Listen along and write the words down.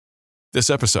This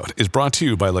episode is brought to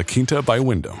you by La Quinta by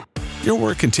Wyndham. Your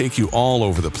work can take you all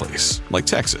over the place, like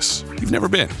Texas. You've never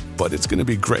been, but it's going to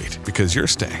be great because you're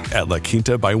staying at La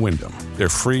Quinta by Wyndham. Their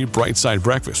free Bright Side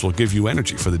breakfast will give you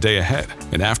energy for the day ahead.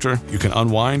 And after, you can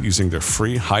unwind using their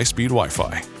free high-speed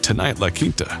Wi-Fi. Tonight, La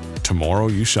Quinta. Tomorrow,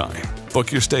 you shine.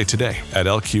 Book your stay today at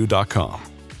lq.com.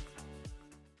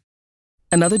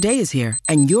 Another day is here,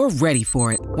 and you're ready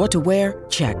for it. What to wear?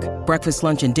 Check. Breakfast,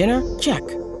 lunch, and dinner? Check.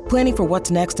 Planning for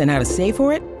what's next and how to save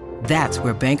for it? That's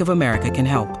where Bank of America can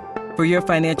help. For your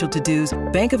financial to-dos,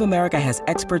 Bank of America has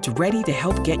experts ready to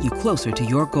help get you closer to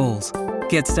your goals.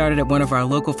 Get started at one of our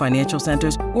local financial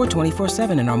centers or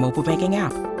 24/7 in our mobile banking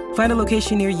app. Find a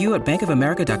location near you at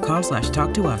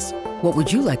bankofamerica.com/talktous. What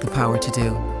would you like the power to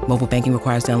do? Mobile banking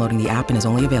requires downloading the app and is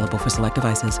only available for select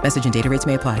devices. Message and data rates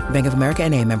may apply. Bank of America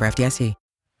N.A., member FDIC.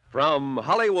 From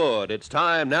Hollywood, it's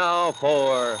time now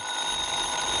for...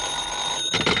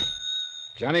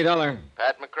 Johnny Dollar.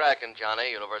 Pat McCracken,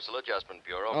 Johnny, Universal Adjustment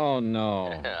Bureau. Oh,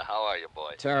 no. How are you,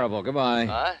 boy? Terrible. Goodbye.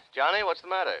 Huh? Johnny, what's the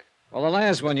matter? Well, the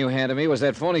last one you handed me was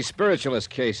that phony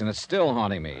spiritualist case, and it's still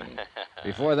haunting me.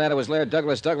 Before that, it was Laird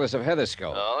Douglas of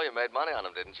Heatherskull. Oh, you made money on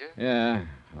him, didn't you? Yeah.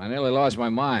 I nearly lost my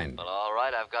mind. Well, all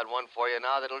right, I've got one for you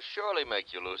now that'll surely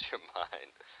make you lose your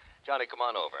mind. Johnny, come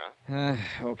on over, huh?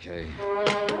 Okay.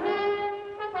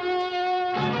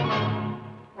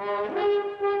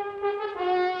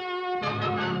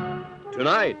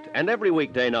 Tonight and every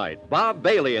weekday night, Bob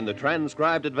Bailey in the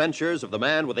transcribed adventures of the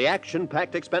man with the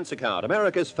action-packed expense account,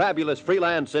 America's fabulous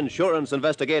freelance insurance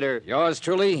investigator. Yours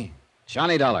truly,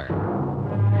 Johnny Dollar.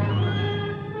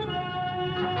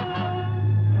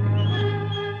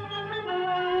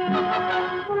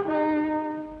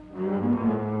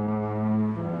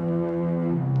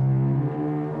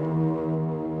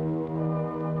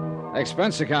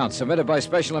 Expense account submitted by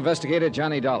Special Investigator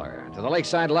Johnny Dollar to the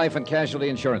Lakeside Life and Casualty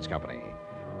Insurance Company.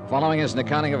 Following is an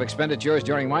accounting of expenditures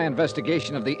during my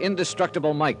investigation of the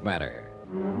Indestructable Mike matter.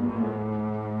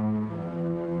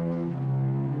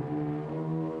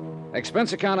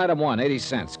 Expense account item 1, 80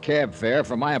 cents, cab fare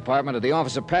from my apartment to the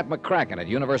office of Pat McCracken at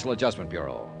Universal Adjustment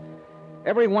Bureau.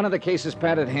 Every one of the cases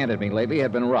Pat had handed me lately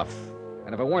had been rough.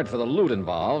 And if it weren't for the loot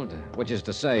involved, which is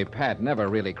to say Pat never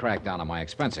really cracked down on my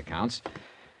expense accounts,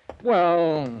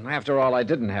 well, after all, I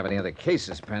didn't have any other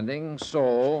cases pending,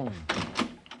 so...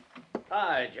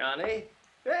 Hi, Johnny.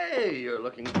 Hey, you're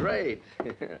looking great.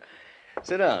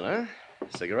 Sit down, huh?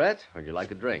 Cigarette? Or would you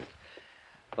like a drink?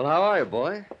 Well, how are you,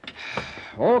 boy?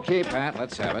 Okay, Pat,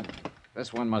 let's have it.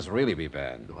 This one must really be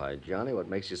bad. Why, Johnny, what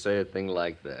makes you say a thing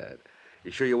like that?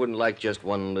 You sure you wouldn't like just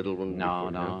one little one? No,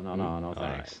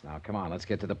 thanks. Now, come on, let's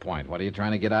get to the point. What are you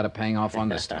trying to get out of paying off on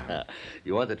this time?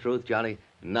 You want the truth, Johnny?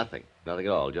 Nothing. Nothing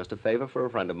at all. Just a favor for a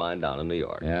friend of mine down in New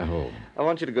York. Yeah, who? I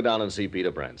want you to go down and see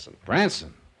Peter Branson.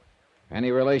 Branson?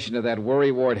 Any relation to that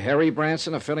worry ward Harry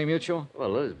Branson of Philly Mutual?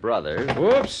 Well, his brother.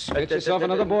 Whoops! Get yourself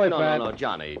another boy, Pat. No,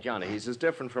 Johnny, he's as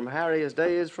different from Harry as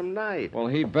day is from night. Well,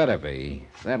 he better be.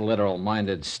 That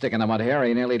literal-minded stick-in-the-mud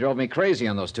Harry nearly drove me crazy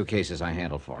on those two cases I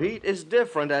handled for him. Pete is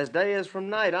different as day is from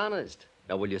night, honest.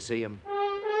 Now, will you see him?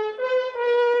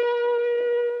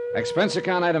 Expense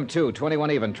account item 2,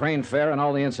 21 even, train fare and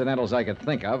all the incidentals I could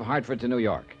think of, Hartford to New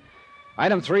York.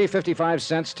 Item 3, 55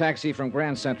 cents, taxi from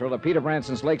Grand Central to Peter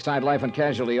Branson's Lakeside Life and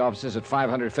Casualty offices at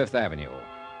 500 Fifth Avenue,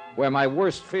 where my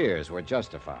worst fears were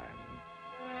justified.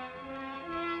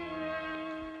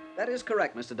 That is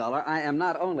correct, Mr. Dollar. I am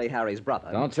not only Harry's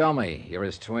brother. Don't tell me. You're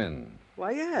his twin.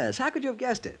 Why, yes. How could you have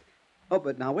guessed it? Oh,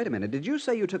 but now, wait a minute. Did you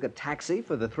say you took a taxi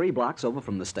for the 3 blocks over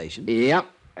from the station? Yep.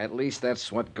 At least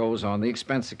that's what goes on the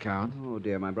expense account. Oh,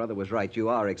 dear, my brother was right. You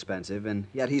are expensive, and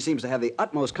yet he seems to have the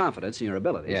utmost confidence in your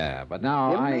abilities. Yeah, but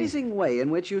now the amazing way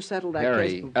in which you settled that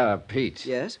case... Harry, Pete.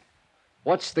 Yes?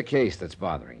 What's the case that's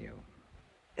bothering you?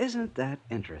 Isn't that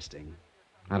interesting?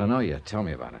 I don't know yet. Tell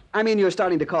me about it. I mean, you're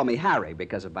starting to call me Harry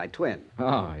because of my twin.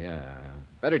 Oh, yeah.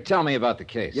 Better tell me about the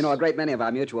case. You know, a great many of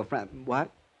our mutual friends... What?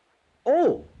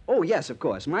 Oh, yes, of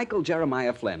course. Michael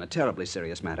Jeremiah Flynn, a terribly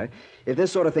serious matter. If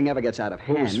this sort of thing ever gets out of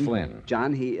hand... Who's Flynn?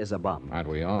 John, he is a bum. Aren't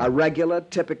we all? A regular,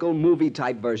 typical,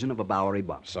 movie-type version of a Bowery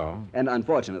bum. So? And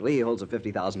unfortunately, he holds a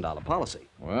 $50,000 policy.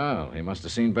 Well, he must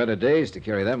have seen better days to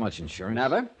carry that much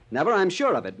insurance. Never, I'm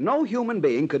sure of it. No human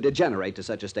being could degenerate to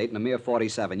such a state in a mere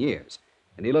 47 years.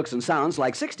 And he looks and sounds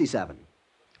like 67.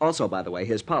 Also, by the way,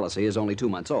 his policy is only 2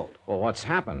 months old. Well, what's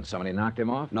happened? Somebody knocked him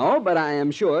off? No, but I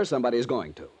am sure somebody's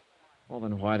going to. Well,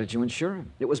 then why did you insure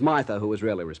him? It was Martha who was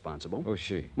really responsible. Who's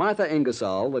she? Martha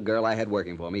Ingersoll, the girl I had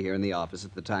working for me here in the office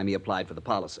at the time he applied for the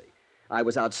policy. I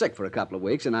was out sick for a couple of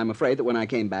weeks, and I'm afraid that when I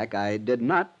came back, I did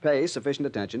not pay sufficient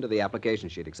attention to the application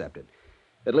she'd accepted.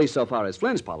 At least so far as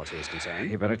Flynn's policy is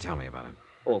concerned. You better tell me about it.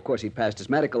 Oh, of course, he'd passed his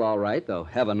medical all right, though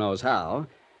heaven knows how.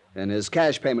 And his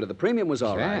cash payment of the premium was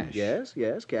all right. Cash?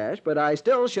 Yes, cash. But I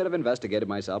still should have investigated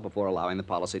myself before allowing the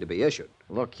policy to be issued.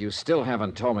 Look, you still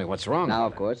haven't told me what's wrong Now,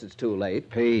 with of course, it's too late.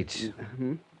 Pete.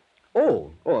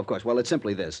 Oh, of course. Well, it's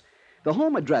simply this. The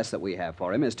home address that we have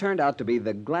for him has turned out to be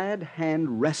the Glad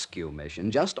Hand Rescue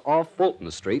Mission, just off Fulton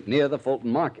Street, near the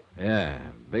Fulton Market. Yeah,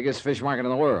 biggest fish market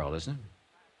in the world, isn't it?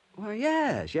 Well,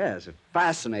 yes. A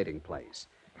fascinating place.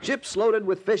 Ships loaded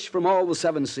with fish from all the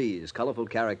 7 seas, colorful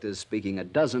characters speaking a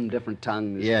dozen different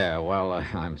tongues. Yeah, well,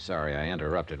 I'm sorry I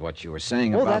interrupted what you were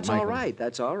saying about that's Michael. all right.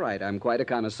 That's all right. I'm quite a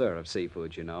connoisseur of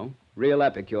seafood, you know. Real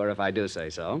epicure, if I do say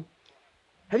so.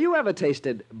 Have you ever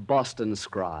tasted Boston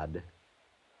scrod?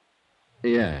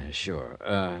 Yeah, sure.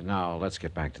 Now, let's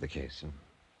get back to the case.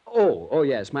 Oh,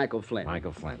 yes, Michael Flynn.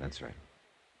 Michael Flynn, that's right.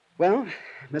 Well,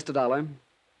 Mr. Dollar,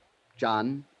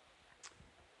 John,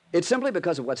 it's simply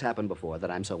because of what's happened before that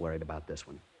I'm so worried about this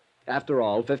one. After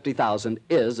all, $50,000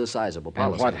 is a sizable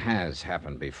policy. And what has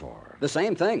happened before? The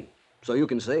same thing, so you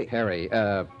can see. Harry,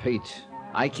 Pete,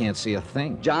 I can't see a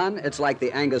thing. John, it's like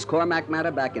the Angus Cormac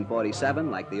matter back in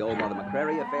 47, like the old Mother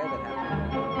McCrary affair that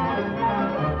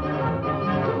happened.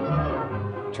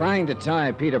 Trying to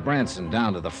tie Peter Branson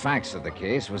down to the facts of the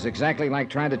case was exactly like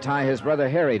trying to tie his brother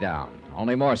Harry down,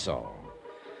 only more so.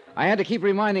 I had to keep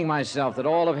reminding myself that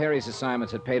all of Harry's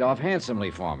assignments had paid off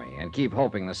handsomely for me and keep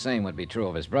hoping the same would be true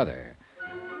of his brother.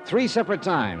 3 separate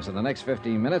times in the next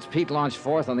 15 minutes, Pete launched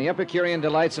forth on the Epicurean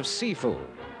delights of seafood.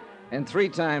 And 3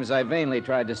 times I vainly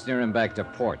tried to steer him back to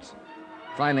port.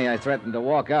 Finally, I threatened to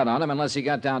walk out on him unless he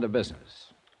got down to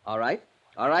business. All right,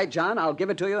 John, I'll give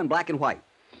it to you in black and white.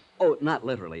 Oh, not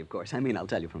literally, of course. I mean, I'll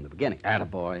tell you from the beginning.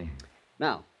 Attaboy.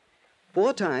 Now,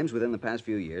 4 times within the past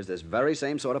few years, this very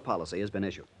same sort of policy has been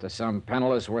issued. To some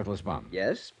penniless, worthless bum.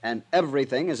 Yes, and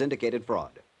everything has indicated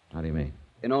fraud. How do you mean?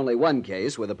 In only one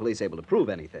case were the police able to prove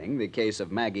anything, the case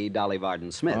of Maggie Dolly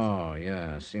Varden Smith. Oh,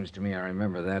 yeah. Seems to me I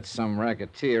remember that. Some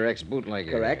racketeer,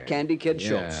 ex-bootlegger. Correct. Candy Kid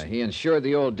Schultz. Yeah, he insured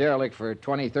the old derelict for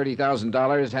 $20,000,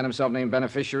 $30,000, had himself named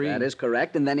beneficiary. That is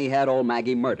correct, and then he had old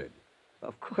Maggie murdered.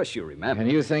 Of course you remember.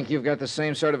 And you think you've got the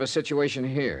same sort of a situation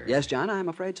here? Yes, John, I'm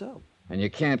afraid so. And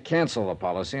you can't cancel the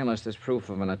policy unless there's proof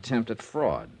of an attempt at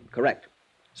fraud. Correct.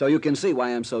 So you can see why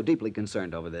I'm so deeply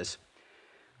concerned over this.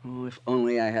 Oh, if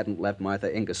only I hadn't left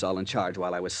Martha Ingersoll in charge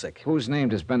while I was sick. Who's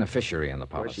named as beneficiary in the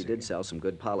Of course, policy? she did sell some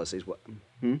good policies.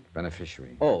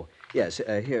 Beneficiary. Oh, yes,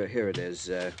 here it is.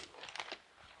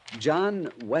 John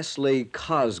Wesley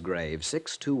Cosgrave,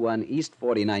 621 East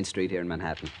 49th Street here in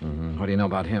Manhattan. Mm-hmm. What do you know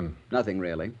about him? Nothing,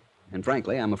 really. And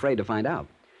frankly, I'm afraid to find out.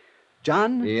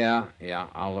 John? Yeah,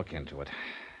 I'll look into it.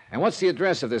 And what's the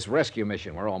address of this rescue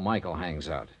mission where old Michael hangs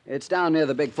out? It's down near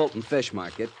the big Fulton Fish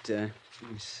Market. Let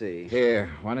me see. Here,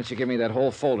 why don't you give me that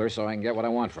whole folder so I can get what I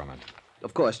want from it?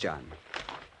 Of course, John.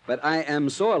 But I am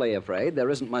sorely afraid there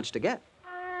isn't much to get.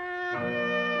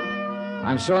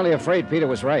 I'm sorely afraid Peter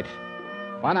was right.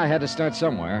 Why not? I had to start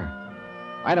somewhere.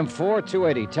 Item 4,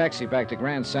 280, taxi back to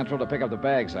Grand Central to pick up the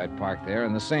bags I'd parked there,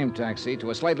 and the same taxi to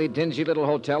a slightly dingy little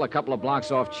hotel a couple of blocks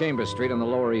off Chambers Street on the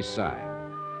Lower East Side.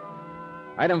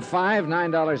 Item 5,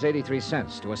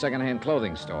 $9.83 to a second-hand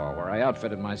clothing store where I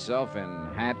outfitted myself in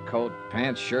hat, coat,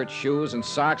 pants, shirt, shoes, and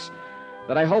socks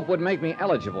that I hope would make me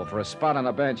eligible for a spot on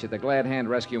a bench at the Glad Hand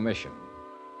Rescue Mission.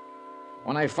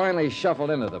 When I finally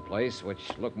shuffled into the place,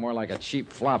 which looked more like a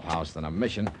cheap flop house than a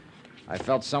mission, I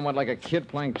felt somewhat like a kid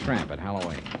playing tramp at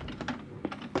Halloween.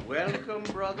 Welcome,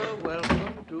 brother.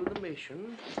 Welcome to the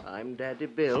mission. I'm Daddy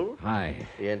Bill. Hi.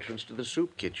 The entrance to the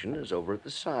soup kitchen is over at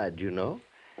the side, you know.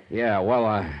 Yeah, well,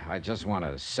 I just want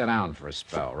to sit down for a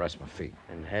spell, rest my feet.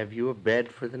 And have you a bed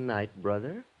for the night,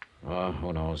 brother? Oh,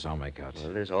 who knows? I'll make out.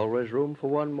 Well, there's always room for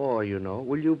one more, you know.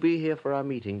 Will you be here for our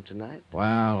meeting tonight?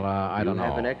 Well, I don't know. You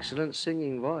have an excellent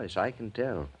singing voice, I can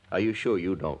tell. Are you sure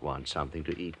you don't want something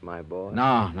to eat, my boy? No,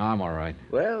 I'm all right.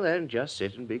 Well, then, just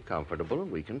sit and be comfortable,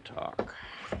 and we can talk.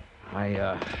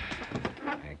 I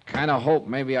kind of hope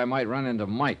maybe I might run into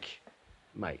Mike.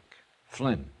 Mike.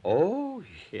 Flynn. Oh,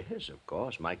 yes, of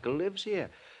course. Michael lives here.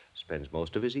 Spends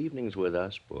most of his evenings with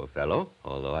us, poor fellow.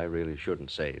 Although I really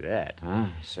shouldn't say that. Huh?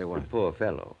 Say what? Poor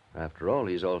fellow. After all,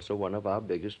 he's also one of our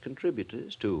biggest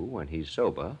contributors, too, when he's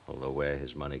sober. Although where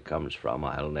his money comes from,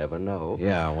 I'll never know.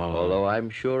 Yeah, well... Although I'm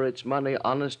sure it's money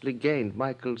honestly gained.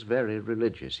 Michael's very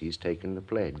religious. He's taken the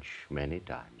pledge many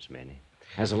times, many.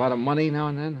 Has a lot of money now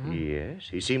and then, huh? Yes.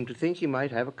 He seemed to think he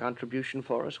might have a contribution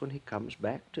for us when he comes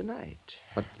back tonight.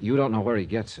 But you don't know where he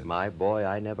gets it. My boy,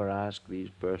 I never ask these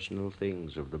personal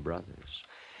things of the brothers.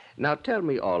 Now, tell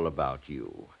me all about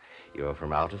you. You're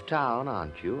from out of town,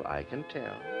 aren't you? I can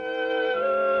tell.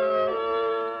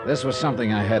 This was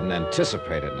something I hadn't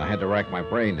anticipated, and I had to rack my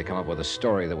brain to come up with a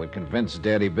story that would convince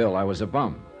Daddy Bill I was a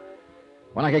bum.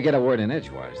 When I could get a word in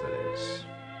edgewise, that is.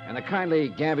 And the kindly,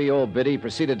 gabby old biddy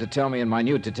proceeded to tell me in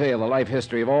minute detail the life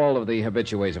history of all of the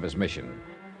habitués of his mission.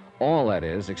 All, that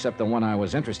is, except the one I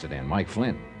was interested in, Mike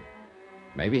Flynn.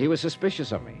 Maybe he was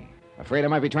suspicious of me. Afraid I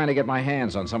might be trying to get my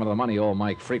hands on some of the money old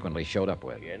Mike frequently showed up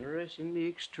with. Generous in the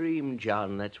extreme,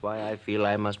 John. That's why I feel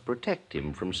I must protect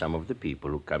him from some of the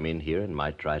people who come in here and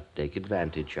might try to take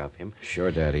advantage of him. Sure,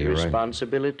 Daddy, The you're right.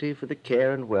 responsibility for the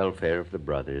care and welfare of the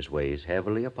brothers weighs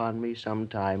heavily upon me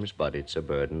sometimes, but it's a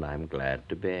burden I'm glad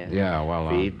to bear. Yeah, well,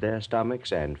 Feed their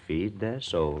stomachs and feed their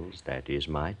souls. That is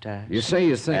my task. You say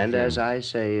you think... And as I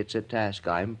say, it's a task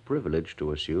I'm privileged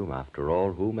to assume. After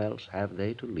all, whom else have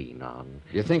they to lean on?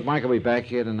 You think Mike will be back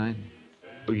here tonight?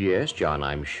 Oh, yes, John,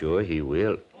 I'm sure he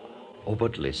will. Oh,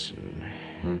 but listen.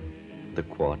 The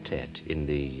quartet in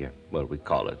the, we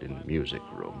call it in the music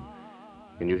room.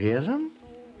 Can you hear them?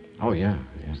 Oh, yeah.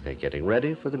 Yes, they're getting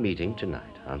ready for the meeting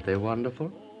tonight. Aren't they wonderful?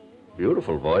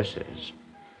 Beautiful voices.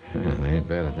 They ain't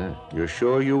bad at that. You're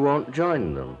sure you won't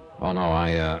join them? Oh,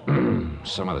 no,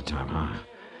 some other time, huh?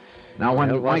 Now,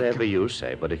 when Well, Mike... whatever you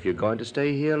say, but if you're going to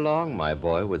stay here long, my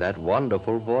boy, with that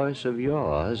wonderful voice of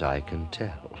yours, I can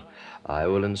tell. I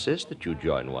will insist that you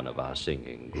join one of our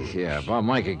singing groups. Yeah, about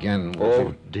Mike again.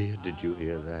 Oh, dear, did you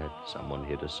hear that? Someone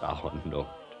hit a sour note.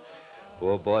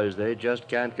 Poor boys, they just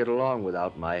can't get along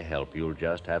without my help. You'll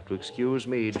just have to excuse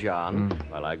me, John,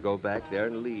 while I go back there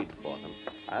and lead for them.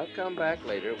 I'll come back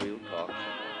later. We'll talk.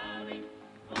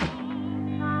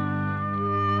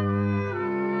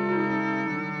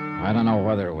 I don't know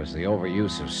whether it was the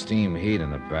overuse of steam heat in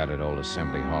the battered old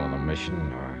assembly hall of the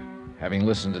mission, or having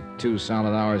listened to 2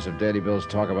 solid hours of Daddy Bill's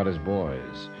talk about his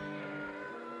boys.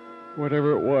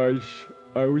 Whatever it was,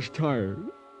 I was tired.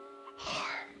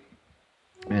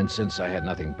 And since I had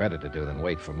nothing better to do than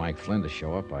wait for Mike Flynn to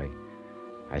show up,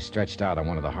 I stretched out on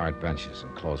one of the hard benches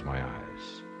and closed my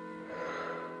eyes.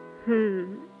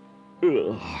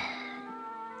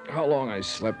 How long I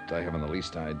slept, I haven't the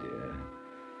least idea.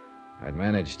 I'd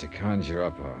managed to conjure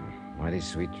up a mighty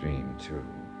sweet dream, too.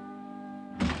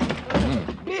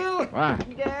 Bill!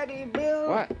 What? Daddy, Bill!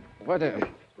 What? What?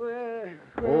 Where's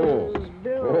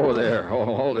Bill? Oh, there.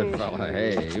 Hold it, fella.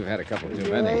 Hey, you've had a couple too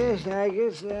many. Yes, I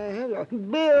guess I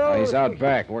had. Bill! He's out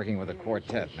back working with the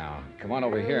quartet now. Come on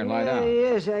over here and lie down.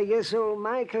 Yes, I guess old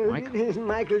Michael. Michael?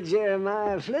 Michael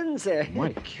Jeremiah Flynn, sir.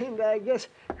 Mike. And I guess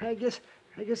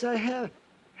I have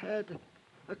had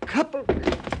a couple.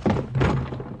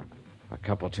 A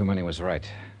couple too many was right,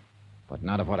 but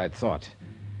not of what I'd thought.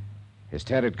 His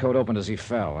tattered coat opened as he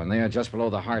fell, and there, just below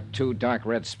the heart, 2 dark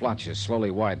red splotches slowly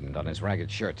widened on his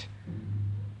ragged shirt.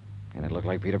 And it looked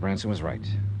like Peter Branson was right.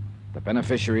 The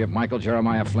beneficiary of Michael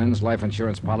Jeremiah Flynn's life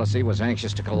insurance policy was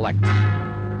anxious to collect.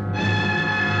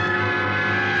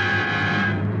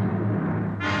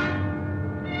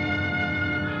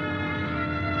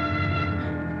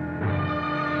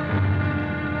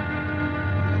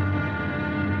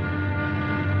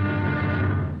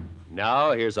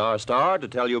 Now, here's our star to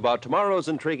tell you about tomorrow's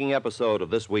intriguing episode of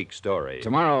this week's story.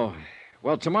 Tomorrow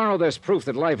there's proof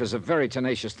that life is a very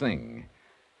tenacious thing,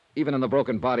 even in the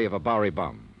broken body of a Bowery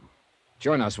bum.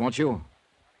 Join us, won't you?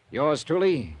 Yours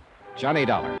truly, Johnny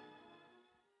Dollar.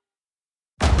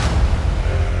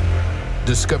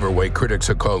 Discover why critics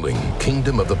are calling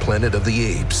Kingdom of the Planet of the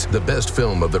Apes the best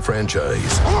film of the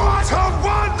franchise. What a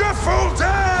wonderful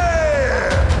day!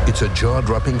 It's a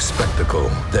jaw-dropping spectacle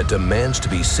that demands to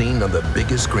be seen on the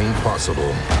biggest screen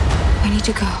possible. I need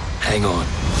to go. Hang on.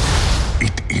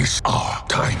 It is our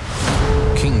time.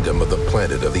 Kingdom of the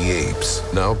Planet of the Apes.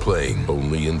 Now playing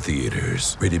only in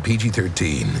theaters. Rated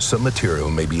PG-13. Some material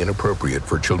may be inappropriate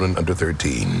for children under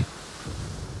 13.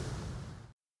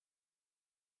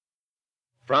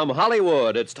 From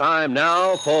Hollywood, it's time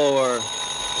now for...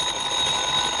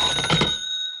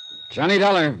 Johnny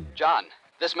Dollar. John,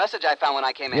 this message I found when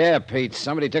I came in. Yeah, Pete.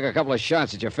 Somebody took a couple of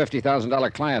shots at your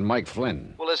 $50,000 client, Mike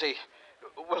Flynn. Well,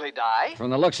 will he die? From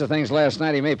the looks of things last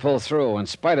night, he may pull through, in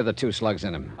spite of the 2 slugs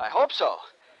in him. I hope so.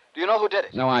 Do you know who did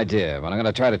it? No idea, but I'm going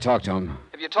to try to talk to him.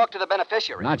 Have you talked to the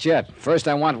beneficiary? Not yet. First,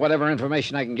 I want whatever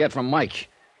information I can get from Mike,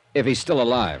 if he's still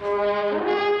alive.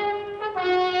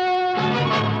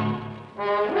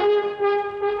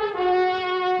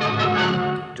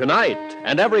 Tonight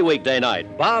and every weekday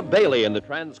night, Bob Bailey in the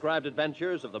transcribed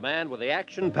adventures of the man with the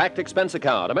action-packed expense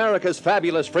account, America's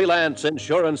fabulous freelance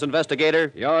insurance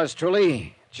investigator. Yours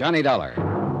truly, Johnny Dollar.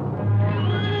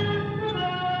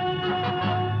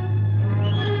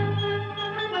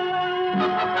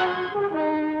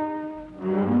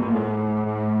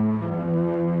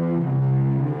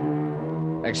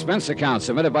 Expense account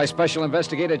submitted by Special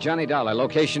Investigator Johnny Dollar,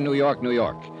 location New York, New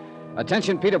York.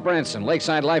 Attention Peter Branson,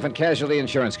 Lakeside Life and Casualty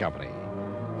Insurance Company.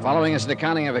 Following is an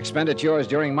accounting of expenditures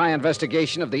during my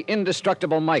investigation of the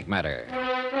Indestructable Mike matter.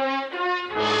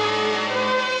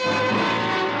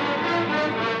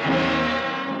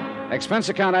 Expense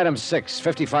account item 6,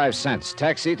 55 cents.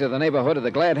 Taxi to the neighborhood of the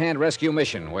Glad Hand Rescue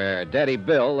Mission, where Daddy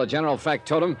Bill, the general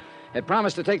factotum, had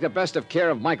promised to take the best of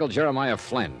care of Michael Jeremiah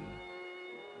Flynn.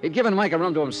 He'd given Mike a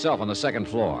room to himself on the second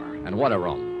floor, and what a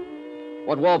room.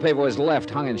 What wallpaper was left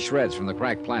hung in shreds from the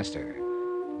cracked plaster.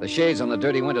 The shades on the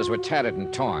dirty windows were tattered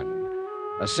and torn.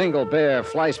 A single bare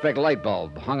fly-speck light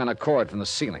bulb hung on a cord from the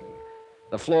ceiling.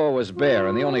 The floor was bare,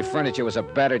 and the only furniture was a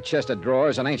battered chest of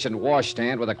drawers, an ancient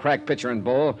washstand with a cracked pitcher and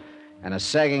bowl, and a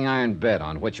sagging iron bed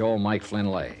on which old Mike Flynn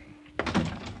lay.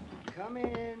 Come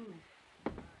in.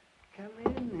 Come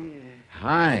in here.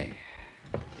 Hi.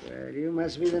 Well, you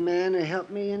must be the man who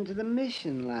helped me into the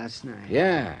mission last night.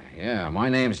 Yeah. My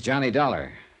name's Johnny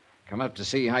Dollar. Come up to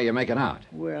see how you're making out.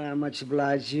 Well, I'm much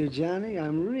obliged to you, Johnny.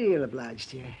 I'm real obliged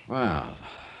to you. Well,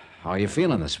 how are you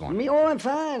feeling this morning? Me? Oh, I'm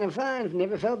fine. I've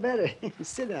never felt better.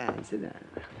 Sit down.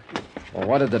 Well,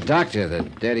 what did the doctor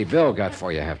that Daddy Bill got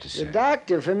for you have to say? The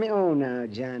doctor for me? Oh, now,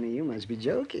 Johnny, you must be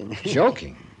joking.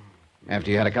 Joking?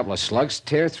 After you had a couple of slugs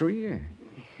tear through you?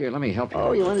 Here, let me help you.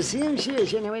 Oh, you want to see him?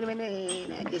 Sure. Now, wait a minute.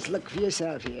 Now, just look for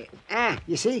yourself here.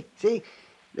 You see?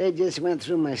 They just went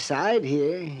through my side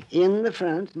here, in the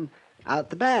front, and out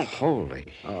the back. Holy.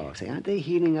 Oh, say, aren't they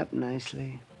healing up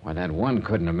nicely? Why, that one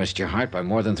couldn't have missed your heart by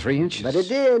more than 3 inches. But it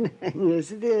did.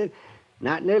 Yes, it did.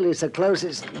 Not nearly so close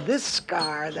as this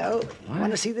scar, though.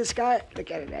 Want to see this scar? Look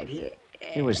at it right here.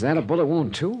 Hey, was that a bullet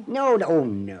wound, too? No,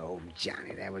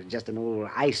 Johnny. That was just an old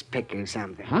ice pick or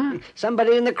something. Huh?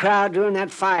 Somebody in the crowd during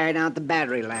that fire down at the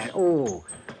battery line. Oh,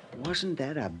 wasn't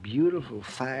that a beautiful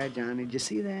fire, Johnny? Did you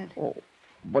see that? Oh,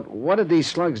 but what did these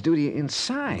slugs do to you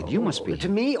inside? You must be... To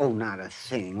me? Oh, not a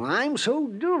thing. Well, I'm so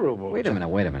durable. Wait a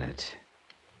minute.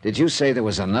 Did you say there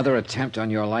was another attempt on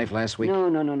your life last week? No,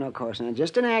 of course not.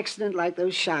 Just an accident like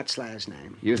those shots last night.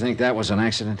 You think that was an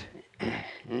accident?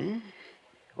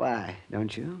 Why,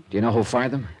 don't you? Do you know who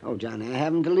fired them? Oh, Johnny, I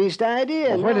haven't the least idea.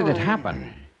 Well, where did it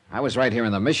happen? I was right here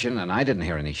in the mission, and I didn't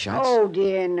hear any shots. Oh,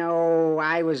 dear, no.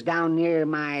 I was down near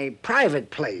my private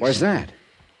place. Where's that?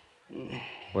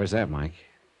 Where's that, Mike?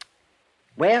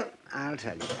 Well, I'll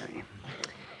tell you, Johnny.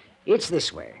 It's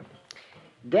this way.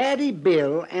 Daddy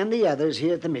Bill and the others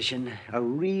here at the mission are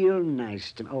real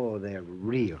nice to me. Oh, they're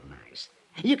real nice.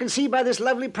 You can see by this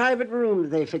lovely private room that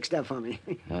they fixed up for me.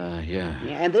 Yeah.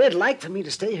 And they'd like for me to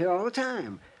stay here all the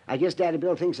time. I guess Daddy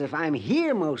Bill thinks if I'm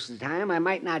here most of the time, I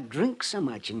might not drink so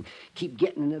much and keep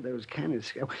getting into those kind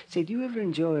of... Say, do you ever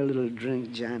enjoy a little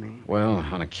drink, Johnny? Well,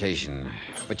 on occasion.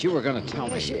 But you were going to tell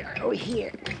me... Sure. Oh,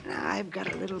 here. Now, I've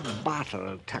got a little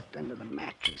bottle tucked under the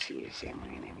mattress here.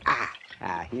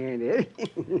 Here it is.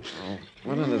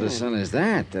 What under the sun is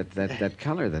that? That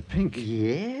color, that pink?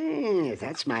 Yes,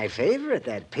 that's my favorite,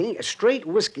 that pink. Straight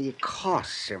whiskey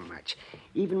costs so much.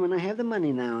 Even when I have the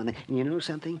money now and then. You know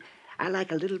something? I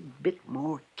like a little bit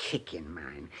more kick in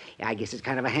mine. I guess it's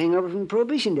kind of a hangover from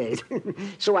Prohibition days.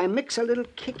 So I mix a little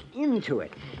kick into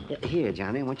it. Here,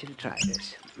 Johnny, I want you to try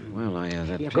this. Well,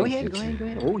 that pink... Go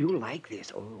ahead. Oh, you'll like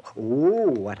this. Oh,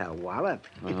 what a wallop.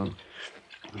 Well...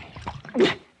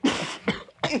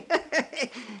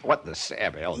 What the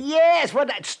Samuel? Yes, what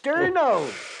that sterno.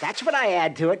 That's what I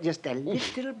add to it. Just a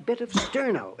little bit of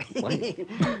sterno.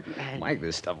 Mike,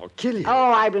 this stuff will kill you.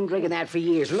 Oh, I've been drinking that for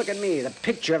years. Look at me, the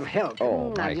picture of health.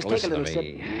 Oh, Mike, just listen take a little to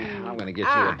me. sip. I'm going to get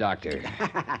you a doctor.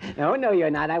 No, you're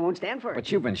not. I won't stand for it.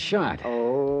 But you've been shot.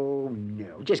 Oh,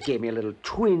 no. Just gave me a little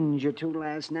twinge or two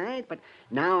last night, but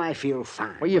now I feel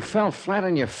fine. Well, you fell flat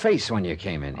on your face when you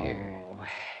came in here. Oh,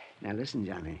 now listen,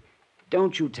 Johnny.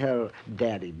 Don't you tell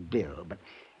Daddy Bill, but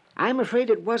I'm afraid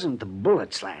it wasn't the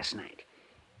bullets last night.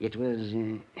 It was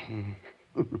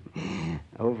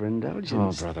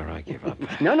overindulgence. Oh, brother, I give up.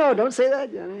 No, don't say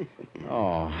that, Johnny.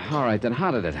 Oh, all right, then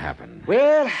how did it happen?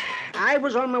 Well, I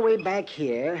was on my way back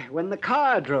here when the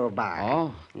car drove by.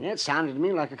 Oh? Yeah, it sounded to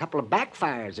me like a couple of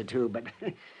backfires or two, but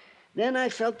then I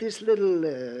felt this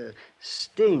little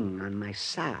sting on my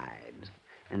side.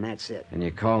 And that's it. And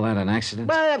you call that an accident?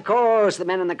 Well, of course, the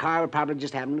men in the car were probably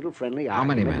just having a little friendly How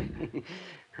many argument.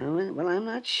 men? Well, I'm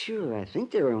not sure. I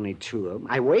think there were only 2 of them.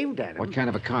 I waved at them. What kind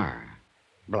of a car?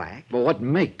 Black. Well, what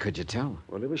make, could you tell?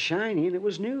 Well, it was shiny and it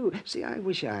was new. See, I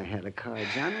wish I had a car,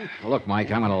 Johnny. Well, look,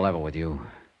 Mike, I'm going to level with you.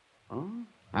 Oh?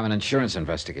 I'm an insurance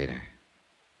investigator.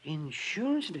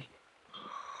 Insurance?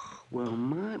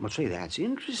 Well, say, that's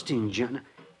interesting, Johnny.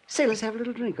 Say, let's have a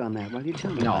little drink on that while you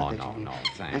tell me about that. No,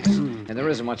 thanks. And there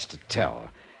isn't much to tell.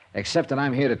 Except that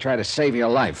I'm here to try to save your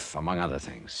life, among other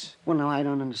things. Well, no, I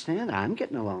don't understand. I'm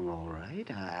getting along all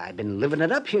right. I've been living it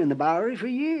up here in the Bowery for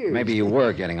years. Maybe you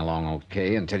were getting along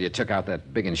okay until you took out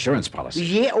that big insurance policy.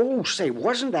 Yeah, oh, say,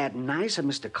 wasn't that nice of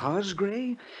Mr.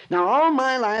 Cosgrave? Now, all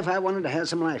my life, I wanted to have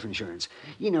some life insurance.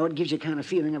 You know, it gives you kind of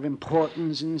feeling of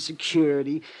importance and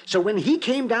security. So when he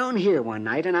came down here one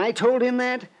night and I told him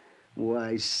that,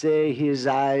 why, say, his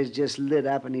eyes just lit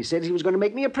up, and he said he was going to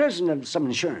make me a present of some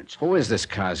insurance. Who is this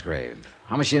Cosgrave?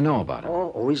 How much do you know about him?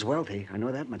 Oh, he's wealthy. I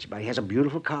know that much about it. He has a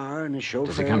beautiful car and a chauffeur.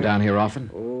 Does he come down here often?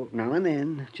 Oh, now and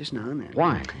then. Just now and then.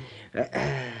 Why?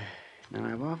 Now,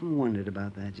 I've often wondered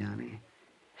about that, Johnny.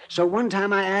 So one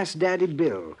time I asked Daddy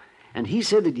Bill, and he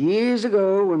said that years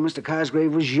ago, when Mr.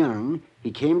 Cosgrave was young, he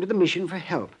came to the mission for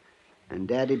help, and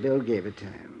Daddy Bill gave it to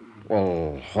him.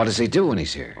 Well, what does he do when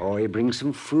he's here? Oh, he brings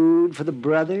some food for the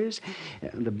brothers.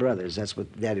 The brothers, that's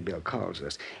what Daddy Bill calls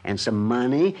us. And some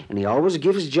money, and he always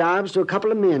gives jobs to a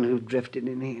couple of men who've drifted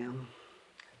in here.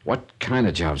 What kind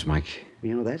of jobs, Mike?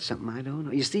 You know, that's something I don't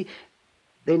know. You see,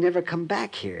 they never come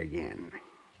back here again.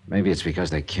 Maybe it's because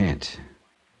they can't.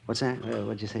 What's that?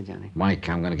 What'd you say, Johnny? Mike,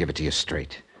 I'm going to give it to you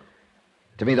straight.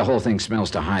 To me, the whole thing smells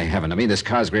to high heaven. To me, this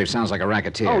Cosgrave sounds like a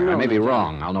racketeer. Oh, no, I may be no.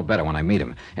 wrong. I'll know better when I meet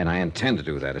him. And I intend to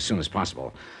do that as soon as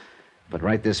possible. But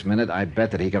right this minute, I bet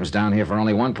that he comes down here for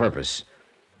only one purpose.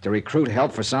 To recruit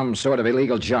help for some sort of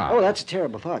illegal job. Oh, that's a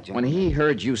terrible thought, Johnny. When he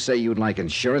heard you say you'd like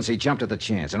insurance, he jumped at the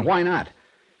chance. And why not?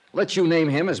 Let you name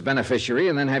him as beneficiary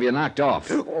and then have you knocked off.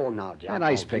 Oh, no, Johnny. That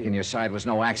ice pick in your side was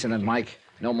no accident, Mike.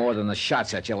 No more than the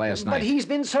shots at you last night. But he's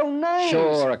been so nice.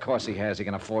 Sure, of course he has. He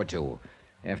can afford to.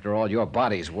 After all, your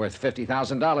body's worth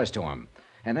 $50,000 to him.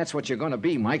 And that's what you're going to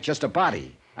be, Mike, just a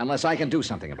body. Unless I can do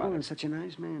something about Oh, it. and such a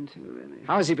nice man, too, really.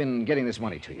 How has he been getting this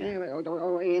money to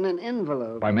you? In an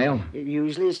envelope. By mail?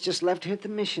 Usually it's just left here at the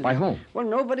mission. By whom? Well,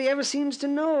 nobody ever seems to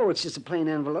know. It's just a plain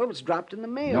envelope. It's dropped in the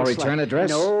mail. No It's return like-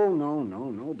 address?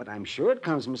 No. But I'm sure it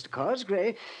comes from Mr.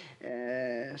 Cosgrave.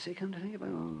 Say, come to think about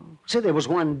it. Say, there was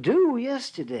one due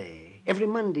yesterday. Every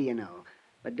Monday, you know.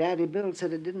 But Daddy Bill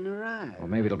said it didn't arrive. Well,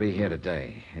 maybe it'll be here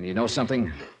today. And you know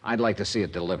something? I'd like to see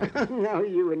it delivered. No,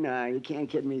 you can't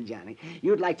kid me, Johnny.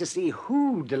 You'd like to see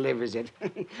who delivers it.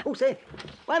 Oh, say,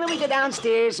 why don't we go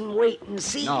downstairs and wait and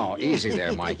see? No, easy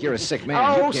there, Mike. You're a sick man.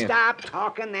 Oh, You can't... stop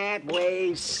talking that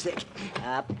way, sick.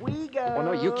 Up we go. Oh,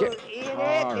 no, you can't. In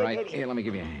All it, right. in it. Here, let me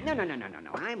give you a hand.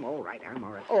 No. I'm all right.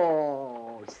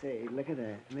 Oh, say, look at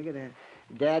that.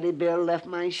 Daddy Bill left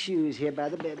my shoes here by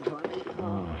the bed for me.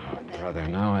 Oh, brother,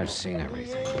 now I've seen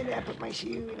everything. I put my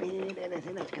shoe in here.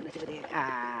 That's kind of there.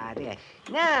 Ah, there.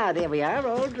 Now, there we are,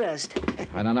 all dressed.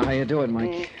 I don't know how you do it,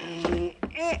 Mike.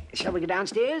 Shall we go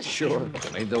downstairs? Sure.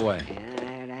 Lead the way.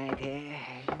 All right, here.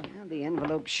 Well, the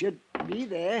envelope should be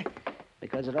there,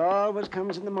 because it always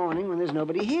comes in the morning when there's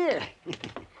nobody here.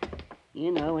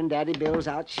 You know, when Daddy Bill's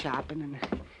out shopping and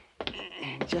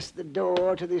just the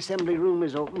door to the assembly room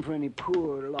is open for any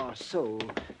poor lost soul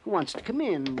who wants to come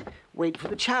in and wait for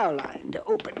the chow line to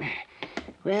open.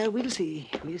 Well, we'll see.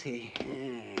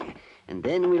 And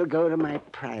then we'll go to my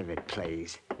private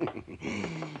place.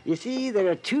 You see, there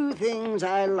are two things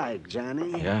I like,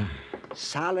 Johnny. Yeah?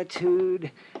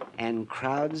 Solitude and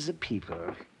crowds of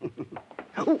people.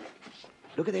 Oh,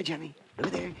 look at there, Johnny.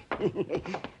 Look at there.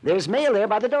 There's mail there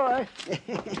by the door.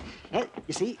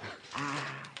 You see?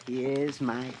 Here's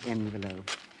my envelope.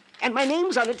 And my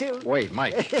name's on it, too. Wait,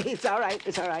 Mike. It's all right.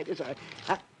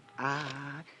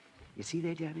 You see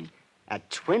there, Johnny? A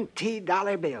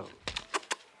 $20 bill.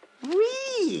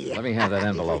 Whee! Let me have that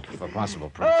envelope for possible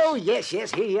prints. Oh, yes. Here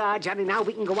you are, Johnny. Now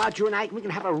we can go out, you and I, and we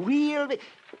can have a real...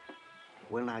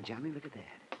 Well, now, Johnny, look at that.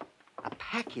 A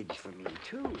package for me,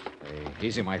 too. Hey,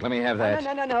 easy, Mike. Let me have that.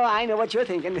 No. I know what you're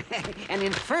thinking. An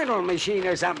infernal machine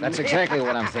or something. That's exactly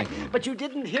what I'm thinking. But you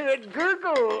didn't hear it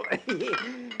gurgle.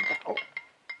 Oh,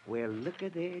 well, look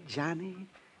at there, Johnny.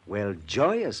 Well,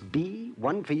 joyous be,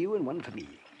 one for you and one for me.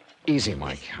 Easy,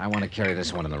 Mike. I want to carry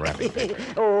this one in the wrapping paper.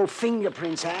 Oh,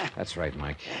 fingerprints, huh? That's right,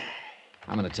 Mike.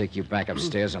 I'm going to take you back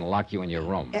upstairs and lock you in your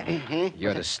room.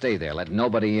 You're to stay there. Let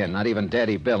nobody in, not even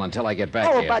Daddy Bill, until I get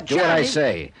back here. But Do what I Johnny...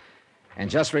 say. And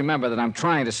just remember that I'm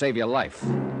trying to save your life.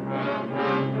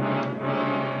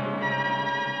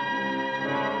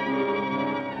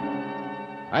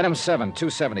 Item 7,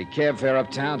 270, cab fare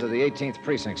uptown to the 18th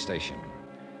Precinct Station.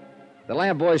 The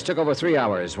lab boys took over 3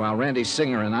 hours while Randy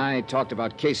Singer and I talked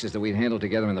about cases that we'd handled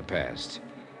together in the past.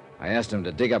 I asked him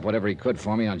to dig up whatever he could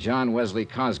for me on John Wesley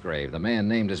Cosgrave, the man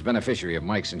named as beneficiary of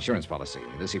Mike's insurance policy.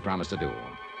 This he promised to do.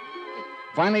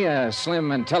 Finally, a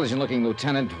slim, intelligent-looking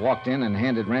lieutenant walked in and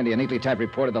handed Randy a neatly typed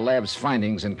report of the lab's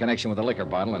findings in connection with the liquor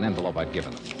bottle and envelope I'd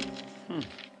given him.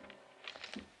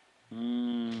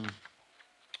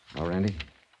 Oh, Randy?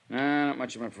 Not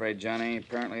much, I'm afraid, Johnny.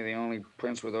 Apparently the only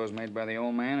prints were those made by the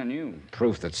old man and you.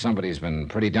 Proof that somebody's been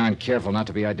pretty darn careful not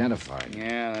to be identified.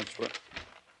 Yeah, that's what...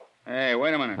 Hey,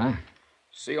 wait a minute. Huh?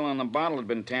 Seal on the bottle had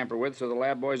been tampered with, so the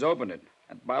lab boys opened it.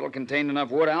 That bottle contained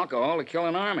enough wood alcohol to kill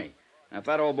an army. Now, if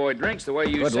that old boy drinks the way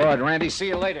you Good said... Lord, Randy. See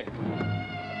you later.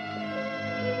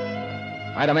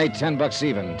 Item 8, $10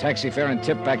 even. Taxi fare and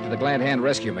tip back to the Glad Hand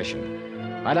rescue mission.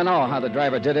 I don't know how the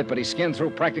driver did it, but he skinned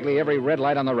through practically every red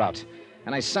light on the route.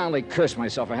 And I soundly cursed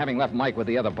myself for having left Mike with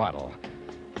the other bottle.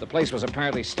 The place was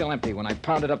apparently still empty when I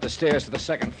pounded up the stairs to the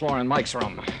second floor in Mike's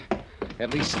room.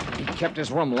 At least he kept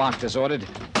his room locked as ordered.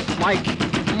 Mike!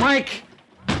 Mike!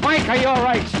 Mike, are you all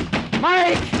right?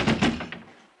 Mike!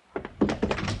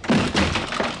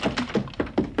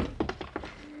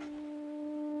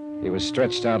 He was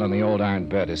stretched out on the old iron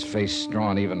bed, his face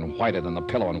drawn even whiter than the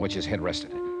pillow on which his head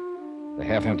rested. The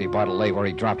half-empty bottle lay where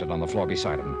he dropped it on the floor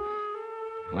beside him.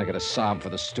 And I could have sobbed for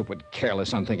the stupid,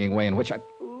 careless, unthinking way in which I...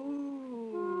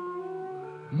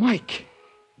 Mike!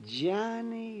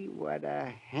 Johnny, what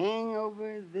a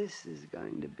hangover this is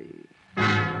going to be.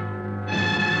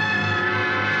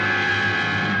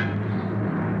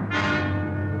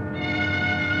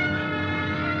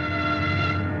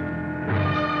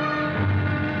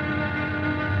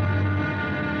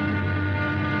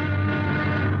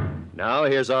 Now,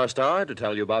 here's our star to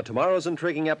tell you about tomorrow's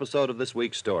intriguing episode of this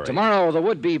week's story. Tomorrow, the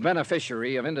would-be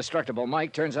beneficiary of Indestructible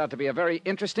Mike turns out to be a very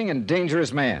interesting and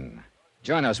dangerous man.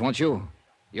 Join us, won't you?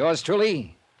 Yours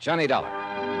truly, Johnny Dollar.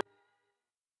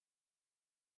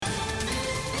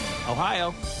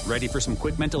 Ohio, ready for some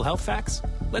quick mental health facts?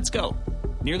 Let's go.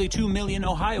 Nearly 2 million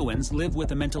Ohioans live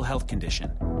with a mental health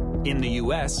condition. In the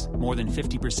U.S., more than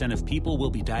 50% of people will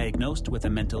be diagnosed with a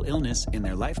mental illness in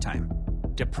their lifetime.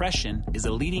 Depression is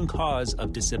a leading cause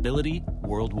of disability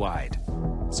worldwide.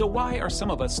 So why are some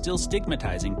of us still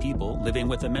stigmatizing people living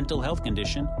with a mental health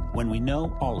condition when we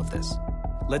know all of this?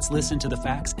 Let's listen to the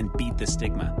facts and beat the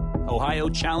stigma. Ohio,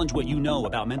 challenge what you know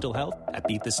about mental health at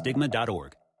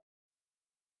beatthestigma.org.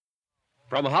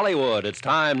 From Hollywood, it's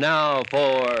time now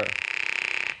for...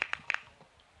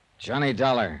 Johnny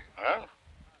Dollar. Huh?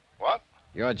 What?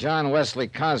 You're John Wesley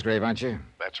Cosgrave, aren't you?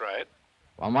 That's right.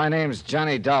 Well, my name's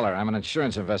Johnny Dollar. I'm an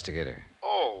insurance investigator.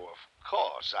 Oh, of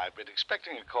course. I've been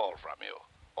expecting a call from you.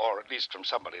 Or at least from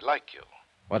somebody like you.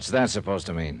 What's that supposed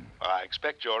to mean? I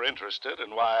expect you're interested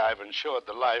in why I've insured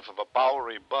the life of a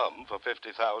Bowery bum for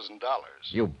 $50,000.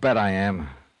 You bet I am.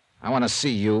 I want to see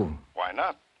you. Why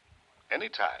not?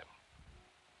 Anytime.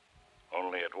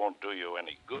 Only it won't do you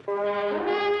any good.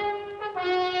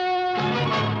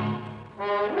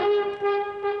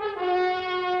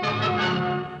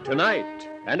 Tonight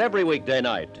and every weekday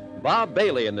night, Bob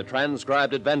Bailey in the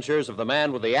transcribed adventures of the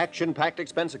man with the action-packed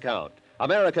expense account,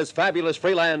 America's fabulous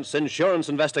freelance insurance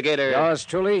investigator. Yours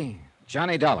truly,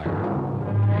 Johnny Dollar.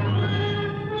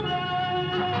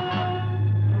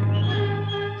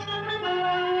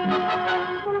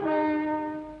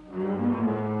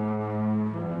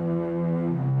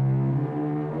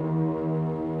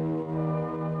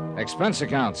 Expense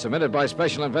account submitted by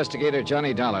Special Investigator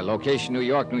Johnny Dollar, location New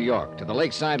York, New York, to the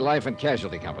Lakeside Life and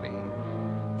Casualty Company.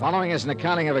 Following is an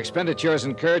accounting of expenditures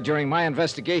incurred during my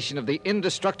investigation of the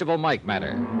Indestructible Mike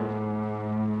matter.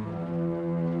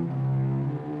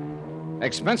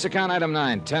 Expense account item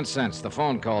 9, 10 cents, the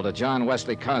phone call to John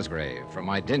Wesley Cosgrave from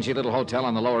my dingy little hotel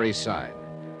on the Lower East Side.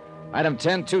 Item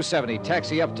 10, 270,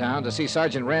 taxi uptown to see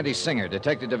Sergeant Randy Singer,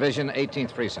 Detective Division,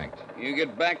 18th Precinct. You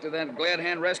get back to that Glad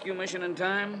Hand rescue mission in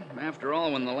time? After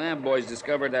all, when the lab boys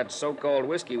discovered that so-called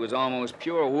whiskey was almost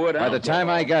pure wood By alcohol... the time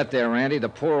I got there, Randy, the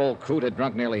poor old coot had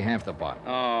drunk nearly half the bottle.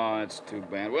 Oh, that's too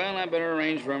bad. Well, I better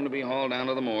arrange for him to be hauled down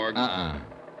to the morgue.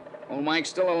 Old Mike's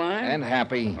still alive? And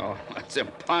happy. Oh, that's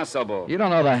impossible. You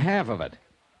don't know the half of it.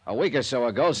 A week or so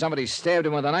ago, somebody stabbed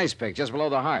him with an ice pick just below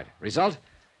the heart. Result?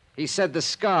 He said the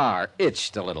scar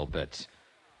itched a little bit.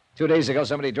 2 days ago,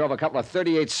 somebody drove a couple of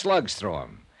 .38 slugs through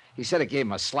him. He said it gave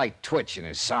him a slight twitch in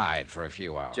his side for a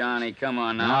few hours. Johnny, come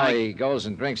on now. Now he goes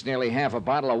and drinks nearly half a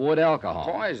bottle of wood alcohol.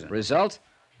 Poison. Result?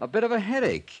 A bit of a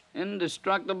headache.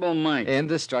 Indestructible Mike.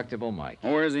 Indestructible Mike.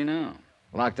 Where is he now?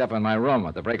 Locked up in my room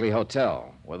at the Brakely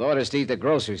Hotel, with orders to eat the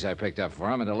groceries I picked up for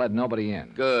him and to let nobody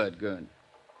in. Good, good.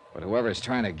 But whoever's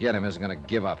trying to get him isn't going to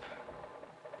give up.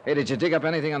 Hey, did you dig up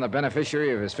anything on the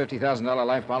beneficiary of his $50,000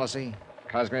 life policy?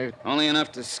 Cosgrave? Only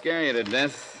enough to scare you to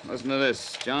death. Listen to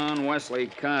this. John Wesley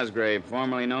Cosgrave,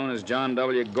 formerly known as John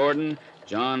W. Gordon,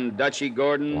 John Dutchy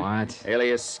Gordon. What?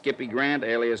 Alias Skippy Grant,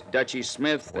 alias Dutchy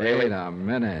Smith. Wait a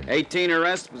minute. 18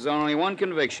 arrests, was only one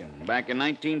conviction. Back in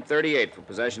 1938 for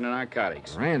possession of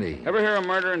narcotics. Randy. Ever hear of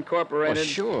Murder Incorporated? Well,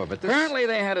 sure, but this... Apparently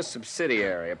they had a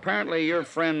subsidiary. Apparently your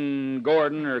friend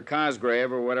Gordon or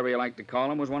Cosgrave or whatever you like to call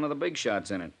him was one of the big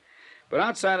shots in it. But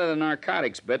outside of the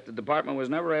narcotics bit, the department was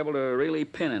never able to really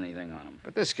pin anything on him.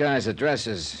 But this guy's address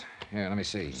is... Here, let me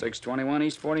see. 621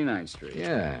 East 49th Street.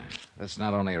 Yeah. That's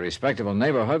not only a respectable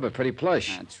neighborhood, but pretty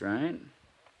plush. That's right.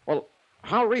 Well,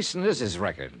 how recent is his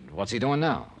record? What's he doing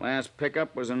now? Last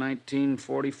pickup was in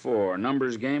 1944.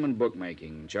 Numbers game and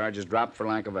bookmaking. Charges dropped for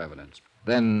lack of evidence.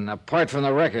 Then, apart from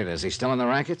the record, is he still in the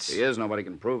rackets? He is. Nobody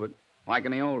can prove it. Like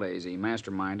in the old days, he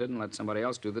masterminded and let somebody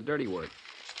else do the dirty work.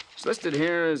 It's listed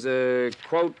here as a,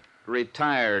 quote,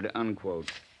 retired,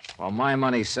 unquote. Well, my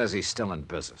money says he's still in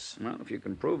business. Well, if you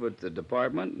can prove it, the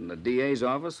department and the DA's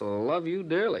office will love you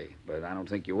dearly, but I don't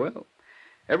think you will.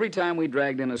 Every time we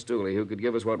dragged in a stoolie who could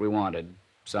give us what we wanted,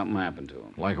 something happened to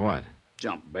him. Like what?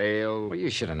 Jump bail. Well,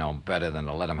 you should have known better than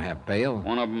to let him have bail.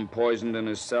 One of them poisoned in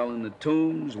his cell in the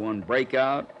Tombs, one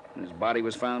breakout, his body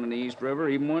was found in the East River,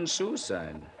 even one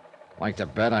suicide. Like to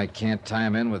bet I can't tie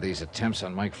him in with these attempts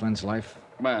on Mike Flynn's life?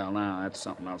 Well, now, that's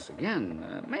something else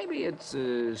again. Maybe it's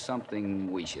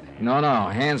something we should handle. No,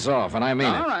 hands off, and I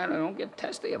mean it. All right, don't get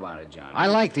testy about it, John. I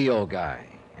like the old guy,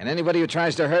 and anybody who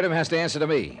tries to hurt him has to answer to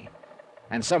me.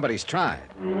 And somebody's tried.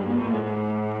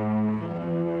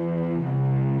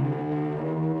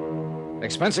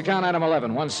 Expense account item 11,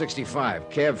 165.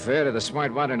 Cab fare to the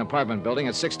Smart Modern apartment building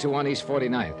at 621 East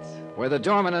 49th, where the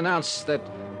doorman announced that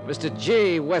Mr.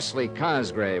 J. Wesley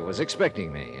Cosgrave was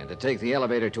expecting me and to take the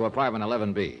elevator to apartment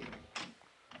 11B.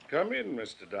 Come in,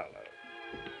 Mr. Dollar.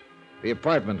 The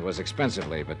apartment was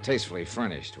expensively but tastefully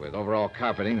furnished with overall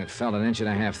carpeting that felt an inch and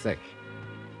a half thick.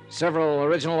 Several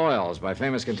original oils by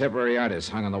famous contemporary artists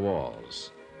hung on the walls.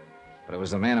 But it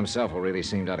was the man himself who really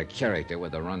seemed out of character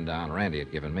with the rundown Randy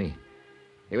had given me.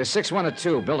 He was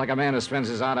 6'1" built like a man who spends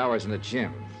his odd hours in the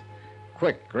gym.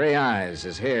 Quick, gray eyes,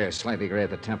 his hair slightly gray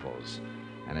at the temples.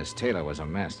 And his tailor was a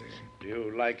master. Do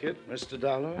you like it, Mr.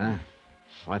 Dollar? Huh?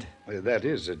 What? That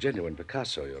is a genuine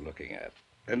Picasso you're looking at.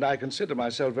 And I consider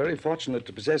myself very fortunate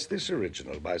to possess this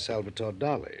original by Salvatore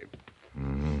Dali.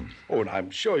 Mm-hmm. Oh, and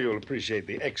I'm sure you'll appreciate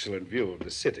the excellent view of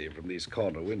the city from these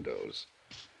corner windows.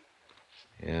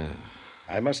 Yeah.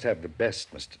 I must have the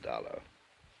best, Mr. Dollar.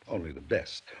 Only the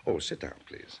best. Oh, sit down,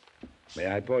 please. May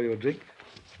I pour you a drink?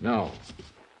 No.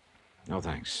 No,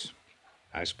 thanks.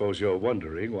 I suppose you're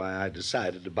wondering why I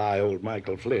decided to buy old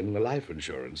Michael Flynn the life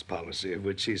insurance policy of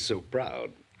which he's so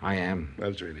proud. I am.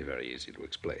 Well, it's really very easy to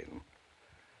explain.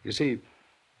 You see,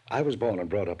 I was born and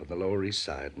brought up in the Lower East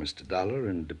Side, Mr. Dollar,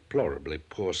 in deplorably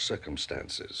poor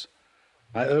circumstances.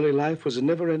 My early life was a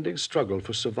never-ending struggle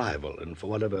for survival and for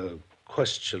whatever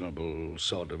questionable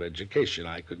sort of education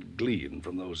I could glean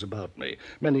from those about me,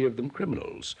 many of them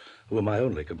criminals, who were my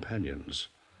only companions.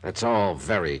 That's all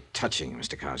very touching,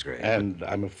 Mr. Cosgrave. And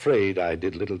I'm afraid I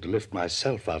did little to lift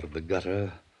myself out of the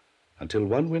gutter until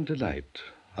one winter night,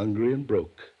 hungry and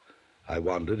broke, I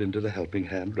wandered into the Helping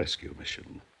Hand Rescue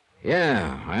Mission.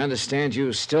 Yeah, I understand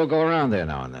you still go around there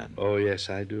now and then. Oh, yes,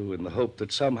 I do, in the hope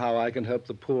that somehow I can help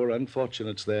the poor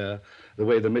unfortunates there the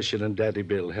way the mission and Daddy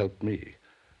Bill helped me.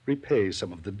 Repay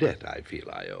some of the debt I feel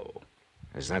I owe.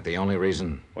 Is that the only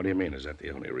reason? What do you mean, is that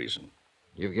the only reason?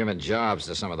 You've given jobs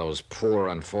to some of those poor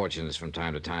unfortunates from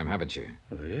time to time, haven't you?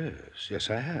 Oh, yes,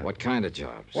 I have. What kind of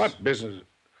jobs? What business?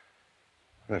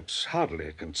 That's hardly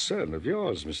a concern of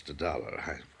yours, Mr. Dollar.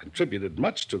 I've contributed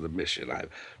much to the mission. I've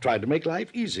tried to make life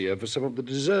easier for some of the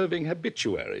deserving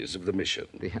habituaries of the mission.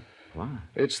 What?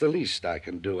 It's the least I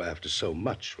can do after so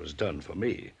much was done for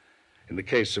me. In the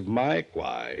case of Mike,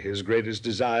 why, his greatest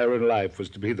desire in life was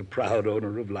to be the proud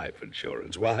owner of life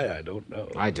insurance. Why, I don't know.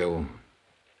 I do.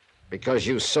 Because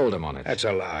you sold him on it. That's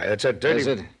a lie. That's a dirty... Is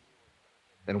it?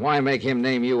 Then why make him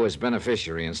name you as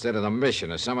beneficiary instead of the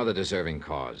mission or some other deserving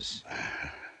cause?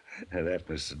 That,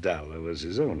 Mr. Dollar, was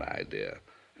his own idea.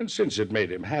 And since it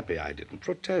made him happy, I didn't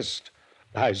protest.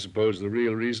 I suppose the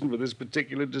real reason for this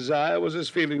particular desire was his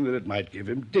feeling that it might give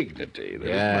him dignity.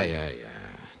 Yeah.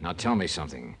 Now tell me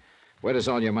something. Where does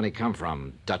all your money come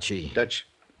from, Dutchy? Dutch?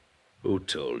 Who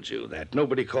told you that?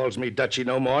 Nobody calls me Dutchy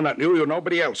no more, not you or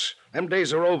nobody else. Them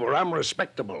days are over. I'm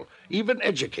respectable, even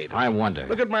educated. I wonder.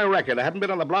 Look at my record. I haven't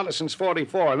been on the blotter since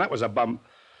 44, and that was a bum.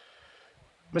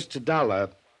 Mr. Dollar,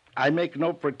 I make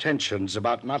no pretensions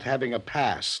about not having a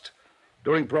past.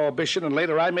 During Prohibition and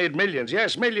later, I made millions.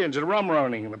 Yes, millions in rum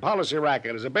running and the policy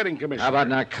racket as a betting commissioner. How about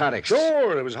narcotics?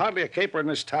 Sure, there was hardly a caper in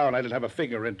this town I didn't have a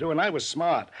finger into, and I was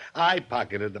smart. I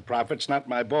pocketed the profits, not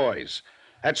my boys.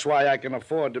 That's why I can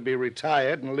afford to be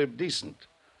retired and live decent.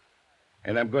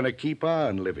 And I'm going to keep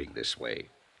on living this way.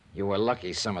 You were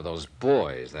lucky some of those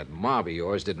boys, that mob of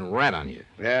yours, didn't rat on you.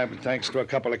 Yeah, but thanks to a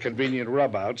couple of convenient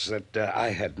rub-outs that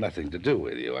I had nothing to do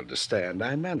with, you understand,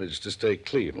 I managed to stay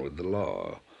clean with the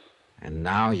law. And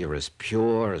now you're as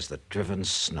pure as the driven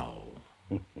snow.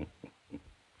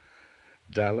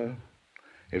 Dollar,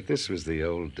 if this was the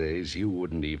old days, you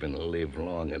wouldn't even live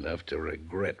long enough to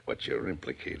regret what you're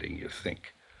implicating, you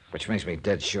think. Which makes me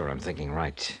dead sure I'm thinking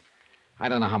right. I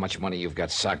don't know how much money you've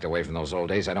got socked away from those old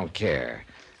days. I don't care.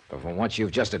 But from what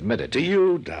you've just admitted... To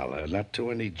you, Dollar, not to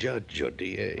any judge or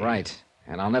DA. Right.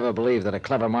 And I'll never believe that a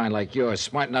clever mind like yours,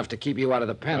 smart enough to keep you out of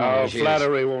the pen... Oh,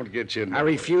 flattery won't get you nowhere. I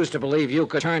refuse to believe you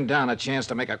could turn down a chance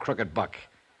to make a crooked buck.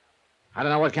 I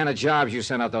don't know what kind of jobs you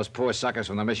sent out those poor suckers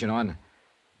from the mission on,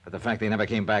 but the fact they never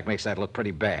came back makes that look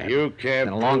pretty bad. You can't...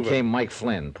 And along came Mike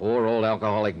Flynn, poor old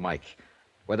alcoholic Mike.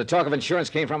 Where the talk of insurance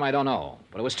came from, I don't know.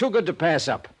 But it was too good to pass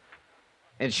up.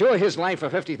 Insure his life for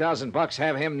 $50,000,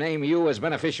 have him name you as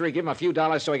beneficiary, give him a few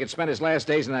dollars so he could spend his last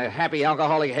days in a happy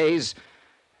alcoholic haze,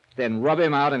 then rub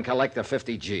him out and collect the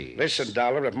 50 G's. Listen,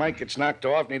 Dollar, if Mike gets knocked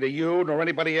off, neither you nor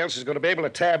anybody else is going to be able to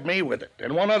tab me with it.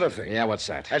 And one other thing. Yeah, what's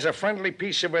that? As a friendly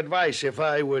piece of advice, if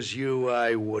I was you,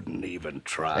 I wouldn't even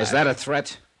try. Is that a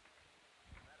threat?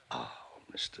 Oh,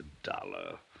 Mr.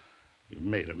 Dollar, you've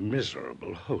made a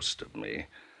miserable host of me.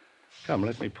 Come,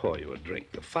 let me pour you a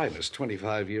drink, the finest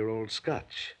 25-year-old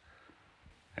Scotch.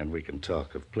 And we can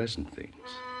talk of pleasant things.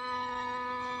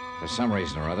 For some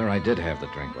reason or other, I did have the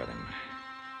drink with him.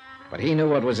 But he knew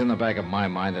what was in the back of my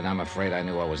mind, and I'm afraid I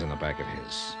knew what was in the back of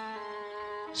his.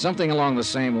 Something along the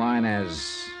same line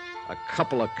as a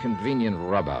couple of convenient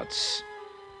rub-outs.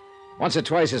 Once or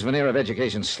twice his veneer of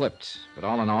education slipped, but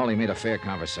all in all, he made a fair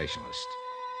conversationalist.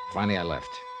 Finally, I left.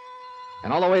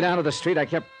 And all the way down to the street, I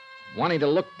kept wanting to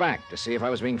look back to see if I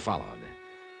was being followed.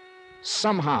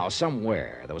 Somehow,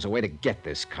 somewhere, there was a way to get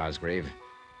this Cosgrave.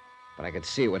 But I could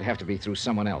see it would have to be through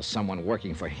someone else, someone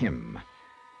working for him.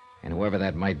 And whoever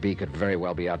that might be could very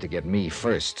well be out to get me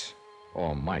first,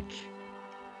 or Mike.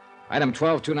 Item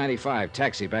 12295,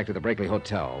 taxi back to the Brakely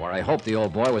Hotel, where I hoped the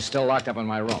old boy was still locked up in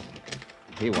my room.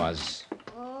 He was.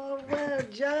 Oh, well,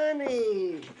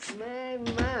 Johnny. My,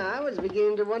 I was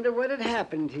beginning to wonder what had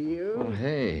happened to you. Oh,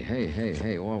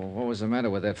 hey. What was the matter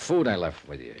with that food I left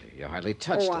with you? You hardly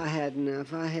touched it. I had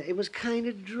enough. It was kind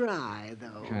of dry,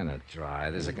 though. Kind of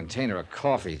dry. There's a container of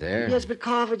coffee there. Yes, but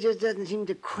coffee just doesn't seem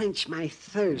to quench my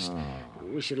thirst. Oh.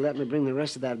 You should let me bring the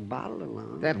rest of that bottle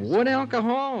along. That wood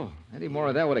alcohol? Any more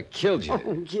of that would have killed you.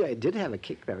 Oh, yeah, it did have a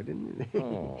kick, though, didn't it?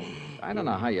 Oh, I don't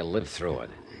know how you lived through it.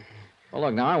 Well,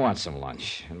 look, now I want some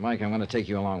lunch. And, Mike, I'm going to take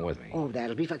you along with me. Oh,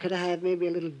 that'll be fine. Could I have maybe a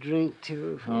little drink,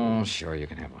 too? Oh, sure, you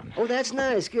can have one. Oh, that's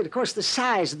nice. Good. Of course, the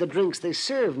size of the drinks they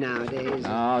serve nowadays.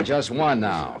 Oh, just one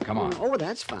now. Come on. Oh,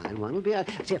 that's fine. One will be out.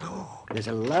 See, there's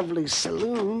a lovely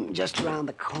saloon just around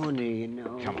the corner, you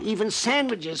know. Come on. Even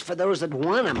sandwiches for those that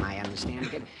want them, I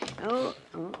understand.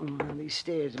 These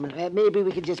stairs. Maybe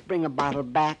we could just bring a bottle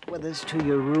back with us to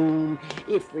your room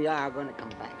if we are going to come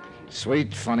back.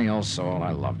 Sweet, funny old soul.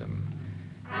 I loved him.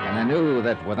 And I knew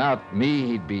that without me,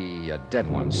 he'd be a dead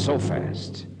one so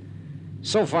fast.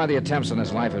 So far, the attempts on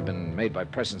his life had been made by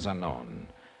persons unknown.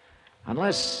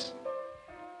 Unless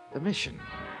the mission.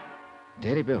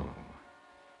 Daddy Bill.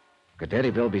 Could Daddy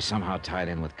Bill be somehow tied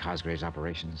in with Cosgrave's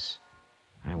operations?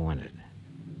 I wondered.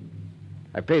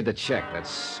 I paid the check.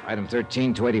 That's item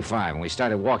 13285, and we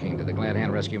started walking to the Glad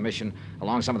Hand Rescue Mission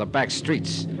along some of the back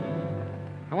streets.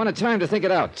 I wanted time to think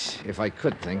it out, if I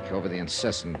could think, over the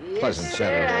incessant, pleasant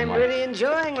chatter of I'm my... really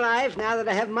enjoying life now that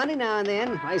I have money now and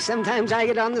then. Why, sometimes I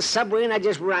get on the subway and I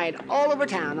just ride all over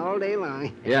town all day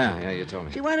long. Yeah, you told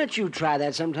me. See, why don't you try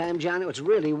that sometime, Johnny? It's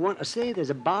really Say, there's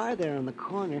a bar there on the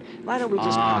corner. Why don't we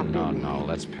just pop in? No,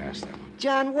 let's pass that one.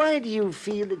 John, why do you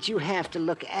feel that you have to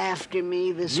look after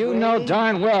me this way? You know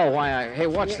darn well why I... Hey,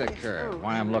 watch that curve.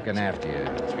 Why I'm looking after you.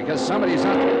 It's because somebody's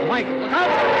on... Mike, look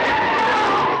out!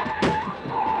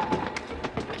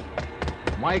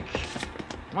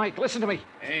 Mike, listen to me.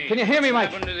 Hey, can you hear me,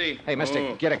 Mike? What happened to the... Hey,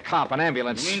 mister, get a cop, an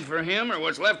ambulance. You mean for him or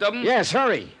what's left of him? Yes,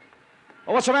 hurry.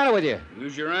 Well, what's the matter with you?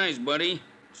 Use your eyes, buddy.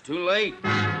 It's too late.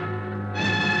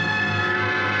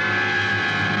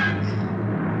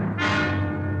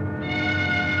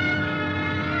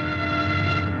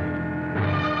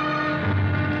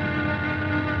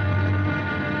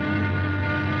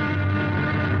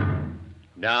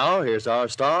 Now, now, here's our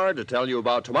star to tell you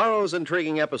about tomorrow's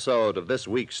intriguing episode of this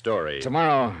week's story.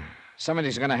 Tomorrow,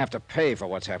 somebody's going to have to pay for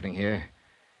what's happening here.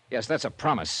 Yes, that's a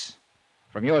promise.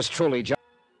 From yours truly, John.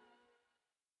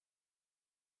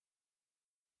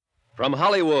 From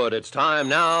Hollywood, it's time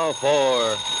now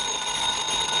for...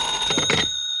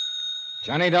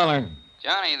 Johnny Dollar.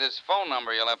 Johnny, this phone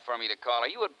number you left for me to call. Are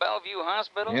you at Bellevue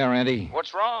Hospital? Yeah, Randy.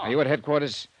 What's wrong? Are you at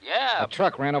headquarters? Yeah. A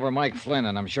truck ran over Mike Flynn,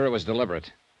 and I'm sure it was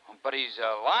deliberate. But he's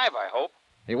alive, I hope.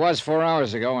 He was 4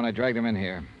 hours ago when I dragged him in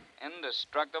here.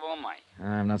 Indestructible Mike.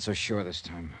 I'm not so sure this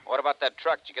time. What about that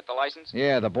truck? Did you get the license?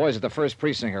 Yeah, the boys at the first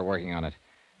precinct are working on it.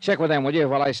 Check with them, will you,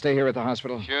 while I stay here at the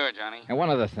hospital? Sure, Johnny. And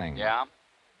one other thing. Yeah?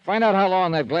 Find out how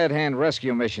long that Glad Hand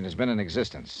rescue mission has been in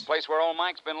existence. Place where old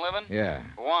Mike's been living? Yeah.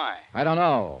 Why? I don't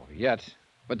know yet.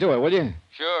 But do it, will you?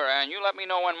 Sure, and you let me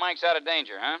know when Mike's out of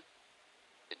danger, huh?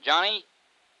 Johnny?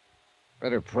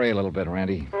 Better pray a little bit,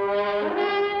 Randy.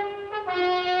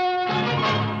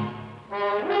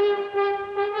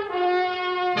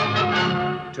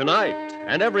 Tonight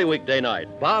and every weekday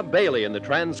night, Bob Bailey in the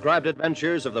transcribed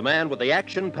adventures of the man with the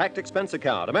action-packed expense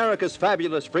account, America's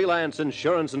fabulous freelance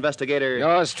insurance investigator.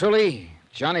 Yours truly,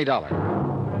 Johnny Dollar.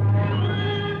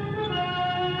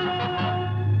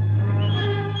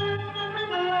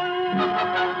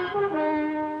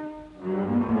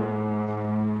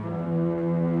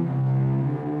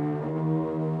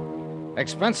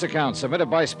 Expense account submitted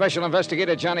by Special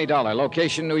Investigator Johnny Dollar,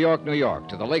 location New York, New York,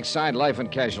 to the Lakeside Life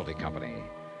and Casualty Company.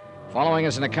 Following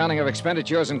is an accounting of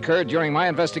expenditures incurred during my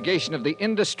investigation of the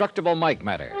Indestructable Mike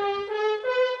matter.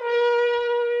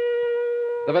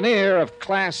 The veneer of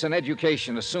class and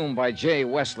education assumed by J.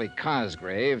 Wesley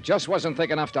Cosgrave just wasn't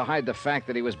thick enough to hide the fact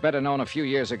that he was better known a few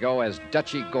years ago as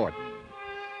Dutchy Gordon.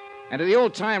 And to the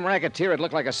old-time racketeer, it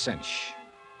looked like a cinch.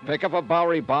 Pick up a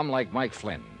Bowery bum like Mike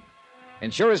Flynn.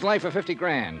 Insure his life for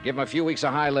 $50,000, give him a few weeks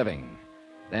of high living.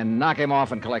 Then knock him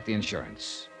off and collect the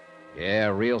insurance. Yeah,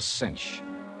 real cinch.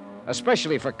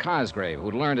 Especially for Cosgrave,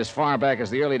 who'd learned as far back as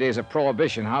the early days of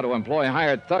Prohibition how to employ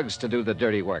hired thugs to do the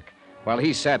dirty work, while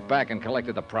he sat back and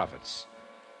collected the profits.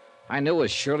 I knew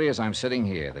as surely as I'm sitting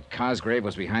here that Cosgrave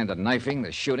was behind the knifing,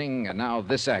 the shooting, and now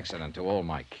this accident to old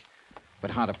Mike.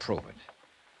 But how to prove it?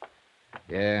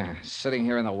 Yeah, sitting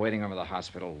here in the waiting room of the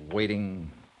hospital, waiting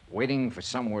for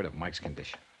some word of Mike's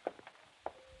condition.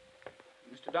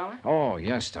 Mr. Dollar? Oh,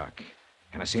 yes, Doc.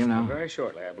 Can I see him now? Very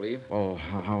shortly, I believe. Well,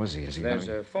 how is he? Is he There's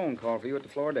a phone call for you at the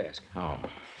floor desk. Oh.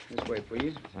 This way,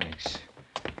 please. Thanks.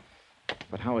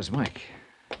 But how is Mike?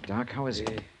 Doc, how is he?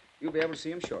 You'll be able to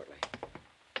see him shortly.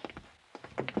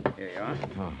 Here you are.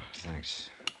 Oh, thanks.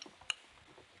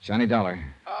 Johnny Dollar.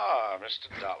 Ah, Mr.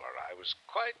 Dollar, I was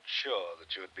quite sure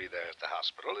that you would be there at the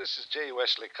hospital. This is J.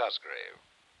 Wesley Cosgrave.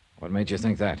 What made you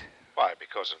think that? Why,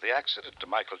 because of the accident to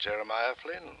Michael Jeremiah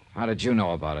Flynn. How did you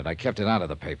know about it? I kept it out of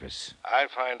the papers. I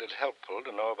find it helpful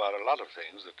to know about a lot of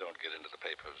things that don't get into the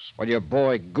papers. Well, your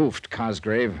boy goofed,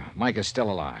 Cosgrave. Mike is still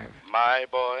alive. My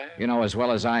boy? You know as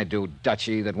well as I do,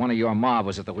 Dutchy, that one of your mob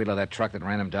was at the wheel of that truck that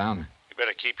ran him down. You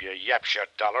better keep your yap shut,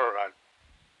 Dollar.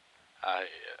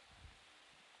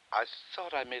 I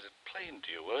thought I made it plain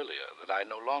to you earlier that I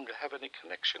no longer have any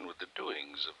connection with the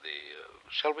doings of the,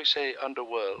 shall we say,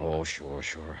 underworld. Oh, sure.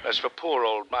 As for poor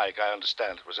old Mike, I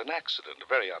understand it was an accident,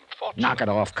 very unfortunate. Knock it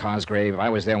off, Cosgrave. I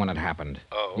was there when it happened.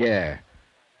 Oh? Yeah.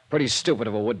 Pretty stupid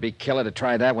of a would-be killer to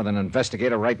try that with an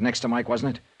investigator right next to Mike,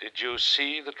 wasn't it? Did you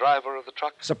see the driver of the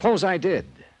truck? Suppose I did.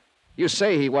 You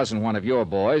say he wasn't one of your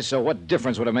boys, so what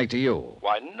difference would it make to you?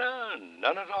 Why,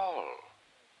 none at all.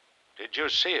 Did you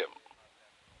see him?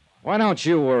 Why don't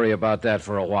you worry about that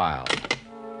for a while?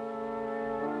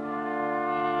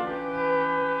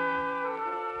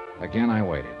 Again, I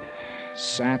waited.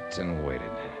 Sat and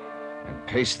waited. And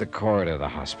paced the corridor of the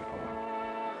hospital.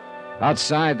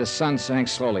 Outside, the sun sank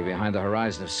slowly behind the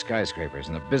horizon of skyscrapers,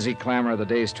 and the busy clamor of the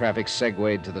day's traffic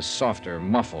segued to the softer,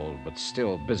 muffled, but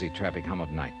still busy traffic hum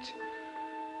of night.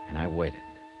 And I waited.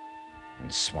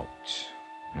 And smoked.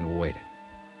 And waited.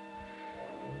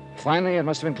 Finally, it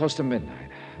must have been close to midnight.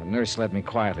 The nurse led me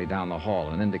quietly down the hall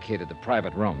and indicated the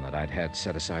private room that I'd had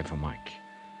set aside for Mike.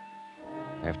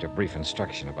 After brief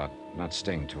instruction about not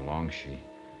staying too long, she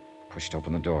pushed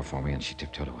open the door for me and she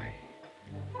tiptoed away.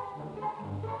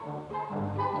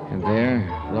 And there,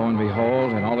 lo and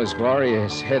behold, in all his glory,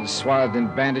 his head swathed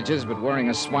in bandages but wearing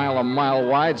a smile a mile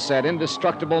wide, sat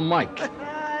Indestructible Mike.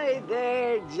 Hi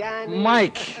there, Johnny.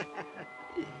 Mike!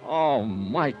 Oh,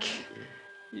 Mike.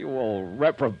 You old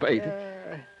reprobate.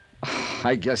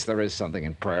 I guess there is something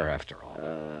in prayer after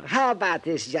all. How about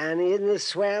this, Johnny? Isn't this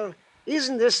swell?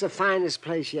 Isn't this the finest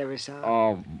place you ever saw?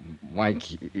 Oh,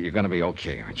 Mike, you're going to be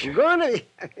okay, aren't you? Gonna be?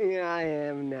 Yeah, I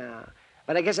am now.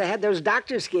 But I guess I had those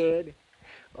doctors scared.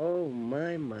 Oh,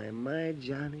 my,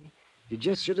 Johnny. You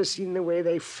just should have seen the way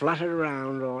they fluttered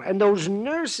around. And those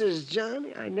nurses,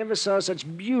 Johnny. I never saw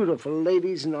such beautiful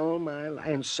ladies in all my life.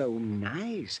 And so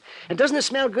nice. And doesn't it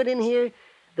smell good in here?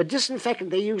 The disinfectant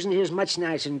they use in here is much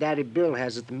nicer than Daddy Bill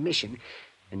has at the mission.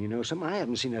 And you know something? I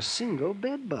haven't seen a single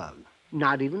bed bug.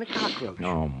 Not even a cockroach.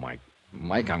 Oh, Mike.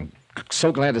 Mike, I'm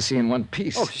so glad to see you in one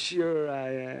piece. Oh, sure I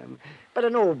am. But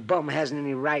an old bum hasn't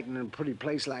any right in a pretty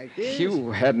place like this.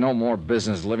 You had no more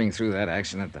business living through that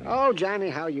accident than... Oh, Johnny,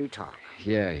 how you talk.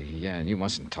 Yeah, and you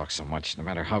mustn't talk so much. No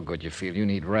matter how good you feel, you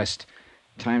need rest.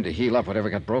 Time to heal up whatever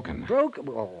got broken. Broken?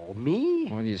 Oh, me?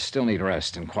 Well, you still need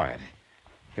rest and quiet.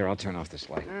 Here, I'll turn off this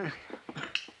light.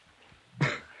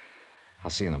 I'll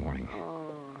see you in the morning.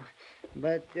 Oh,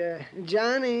 but,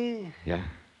 Johnny... Yeah?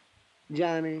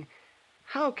 Johnny,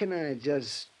 how can I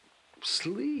just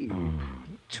sleep? Oh,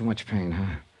 too much pain,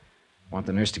 huh? Want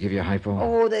the nurse to give you a hypo?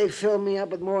 Oh, they filled me up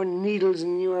with more needles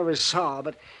than you ever saw,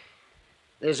 but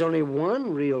there's only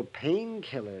one real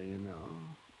painkiller, you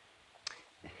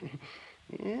know.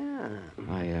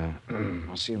 Yeah.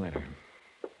 I'll see you later.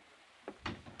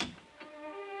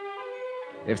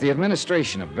 If the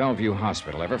administration of Bellevue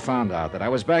Hospital ever found out that I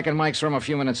was back in Mike's room a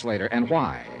few minutes later, and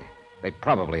why, they'd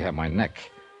probably have my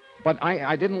neck. But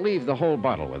I didn't leave the whole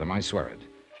bottle with him, I swear it.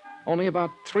 Only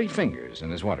about 3 fingers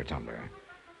in his water tumbler.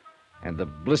 And the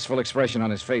blissful expression on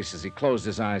his face as he closed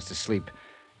his eyes to sleep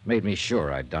made me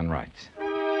sure I'd done right.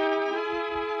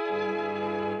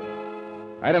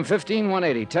 Item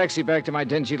 15180, taxi back to my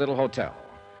dingy little hotel.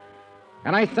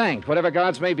 And I thanked whatever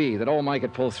gods may be that old Mike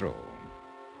had pulled through.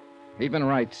 He'd been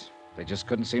right. They just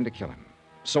couldn't seem to kill him.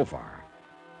 So far.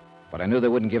 But I knew they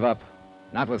wouldn't give up.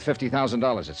 Not with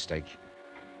 $50,000 at stake.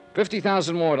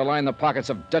 50,000 more to line the pockets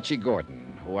of Dutchy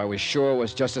Gordon, who I was sure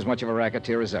was just as much of a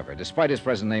racketeer as ever, despite his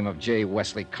present name of J.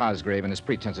 Wesley Cosgrave and his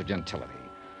pretense of gentility.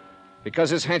 Because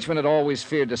his henchmen had always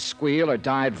feared to squeal or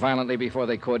died violently before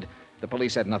they could, the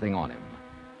police had nothing on him.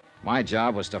 My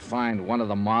job was to find one of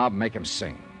the mob, make him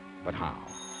sing. But how?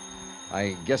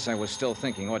 I guess I was still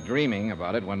thinking or dreaming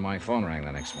about it when my phone rang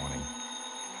the next morning.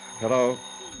 Hello,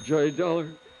 J. Dollar.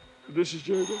 This is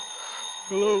J. Dollar.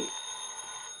 Hello.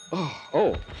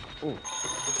 Oh.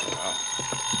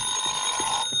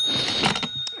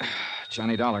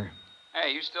 Johnny Dollar.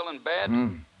 Hey, you still in bed?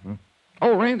 Mm-hmm.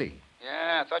 Oh, Randy.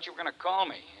 Yeah, I thought you were going to call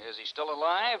me. Is he still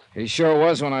alive? He sure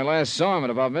was when I last saw him at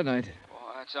about midnight.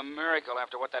 Well, that's a miracle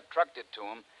after what that truck did to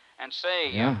him. And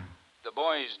say, Yeah? The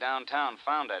boys downtown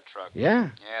found that truck.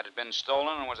 Yeah? Yeah, it had been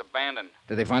stolen and was abandoned.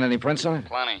 Did they find any prints on it?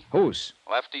 Plenty. Whose?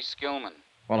 Lefty Skillman.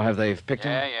 Well, have they picked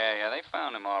him? Yeah. They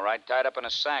found him all right, tied up in a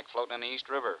sack floating in the East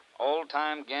River.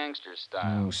 Old-time gangster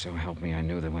style. Oh, so help me. I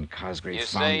knew that when Cosgrave You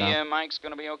found say out... Mike's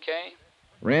going to be okay?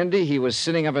 Randy, he was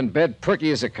sitting up in bed,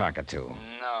 perky as a cockatoo.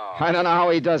 No. I don't know how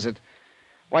he does it.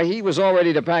 Why, he was all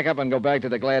ready to pack up and go back to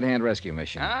the Glad Hand Rescue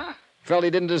Mission. Huh? Felt he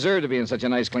didn't deserve to be in such a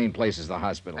nice, clean place as the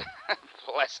hospital.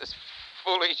 Bless his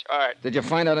foolish heart. Did you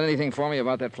find out anything for me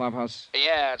about that flop house?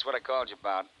 Yeah, that's what I called you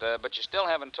about. But you still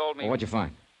haven't told me... Well, what'd you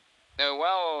find?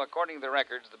 Well, according to the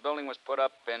records, the building was put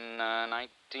up in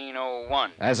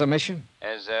 1901. As a mission?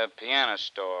 As a piano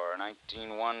store,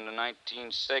 1901 to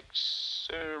 1906.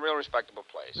 A real respectable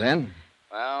place. Then?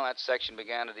 Well, that section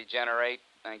began to degenerate.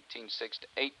 1906 to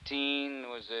 18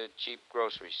 was a cheap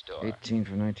grocery store. 18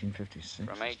 for 1956.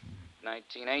 From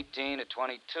 1918 to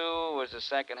 22 was a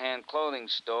second-hand clothing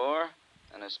store.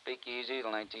 And a speakeasy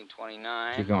till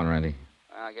 1929. Keep going, Randy.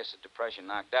 Well, I guess the Depression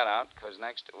knocked that out, because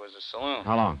next it was a saloon.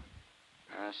 How long?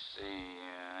 Let's see,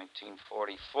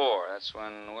 1944. That's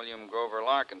when William Grover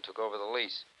Larkin took over the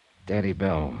lease. Daddy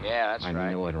Bell. Yeah, that's right.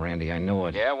 I knew it, Randy. I knew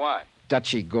it. Yeah, what?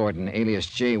 Dutchy Gordon, alias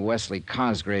J. Wesley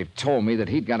Cosgrave, told me that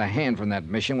he'd got a hand from that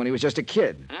mission when he was just a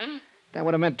kid. Hmm? That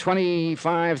would have meant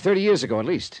 25, 30 years ago at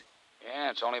least.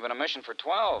 Yeah, it's only been a mission for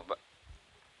 12, but...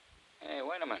 Hey,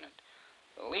 wait a minute.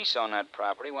 The lease on that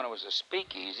property, when it was a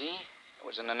speakeasy, it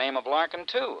was in the name of Larkin,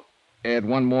 too. Add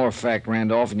one more fact,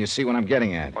 Randolph, and you see what I'm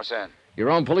getting at. What's that? Your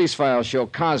own police files show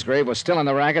Cosgrave was still in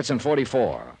the rackets in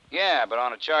 44. Yeah, but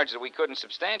on a charge that we couldn't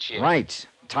substantiate. Right.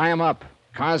 Tie him up.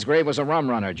 Cosgrave was a rum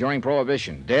runner during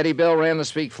Prohibition. Daddy Bill ran the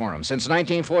speak for him since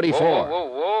 1944.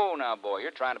 Whoa, now, boy.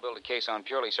 You're trying to build a case on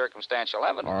purely circumstantial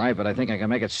evidence. All right, but I think I can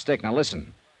make it stick. Now,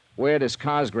 listen. Where does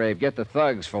Cosgrave get the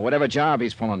thugs for whatever job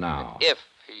he's pulling now? If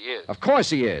he is. Of course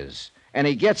he is. And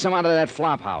he gets them out of that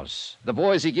flop house. The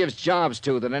boys he gives jobs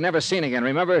to that are never seen again,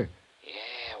 remember?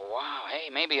 Yeah, wow. Hey,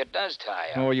 maybe it does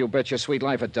tie up. Oh, you bet your sweet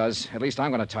life it does. At least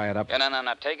I'm going to tie it up. Yeah,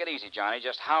 no. Take it easy, Johnny.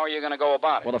 Just how are you going to go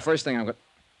about it? Well, the first thing I'm going to...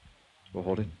 Well,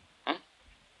 hold it. Huh?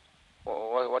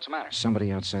 What's the matter?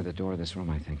 Somebody outside the door of this room,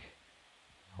 I think.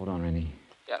 Hold on, Randy.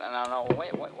 Yeah, no,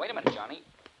 wait a minute, Johnny.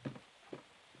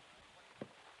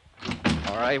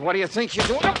 All right, what do you think you're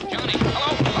doing? Johnny,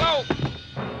 hello!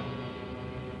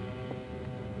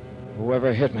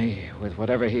 Whoever hit me with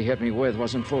whatever he hit me with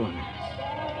wasn't fooling me.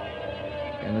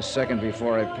 In the second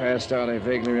before I passed out, I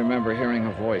vaguely remember hearing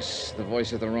a voice, the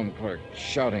voice of the room clerk,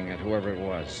 shouting at whoever it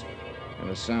was, and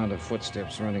the sound of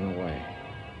footsteps running away.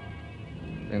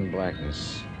 Then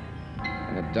blackness,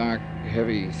 and a dark,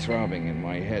 heavy throbbing in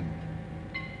my head.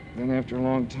 Then, after a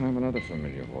long time, another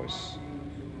familiar voice.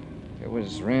 It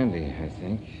was Randy, I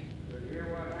think.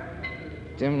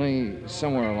 Dimly,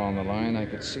 somewhere along the line, I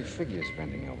could see figures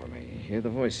bending over me, hear the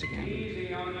voice again.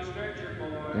 Easy on the stretcher,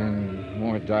 boy. Then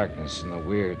more darkness and the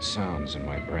weird sounds in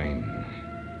my brain.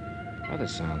 Other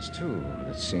sounds, too,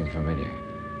 that seemed familiar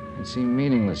and seemed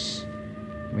meaningless.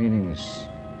 Meaningless.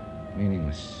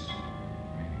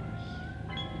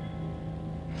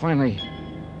 Finally,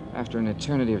 after an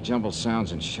eternity of jumbled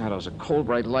sounds and shadows, a cold,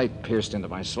 bright light pierced into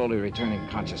my slowly returning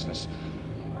consciousness.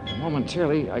 And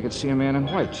momentarily, I could see a man in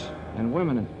white and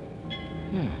women in...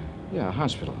 Yeah, a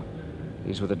hospital.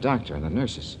 These were the doctor and the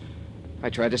nurses.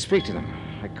 I tried to speak to them.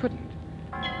 I couldn't.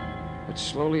 But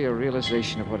slowly a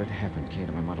realization of what had happened came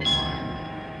to my muddled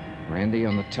mind. Randy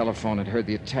on the telephone had heard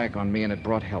the attack on me and had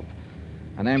brought help.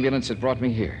 An ambulance had brought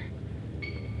me here.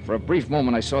 For a brief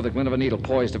moment, I saw the glint of a needle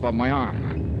poised above my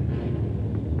arm.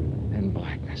 Then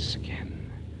blackness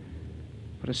again.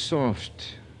 But a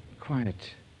soft,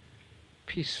 quiet,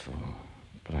 peaceful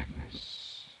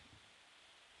blackness.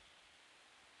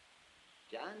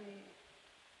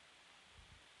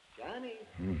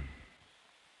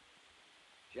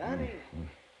 Johnny?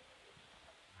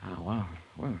 Oh, wow.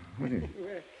 Well, what do you...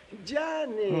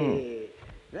 Johnny!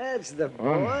 That's the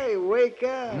boy. Wake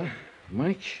up.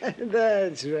 Mike?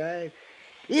 That's right.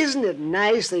 Isn't it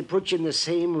nice they put you in the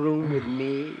same room with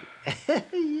me?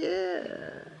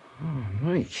 Yeah. Oh,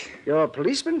 Mike. Your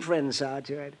policeman friend saw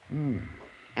to it.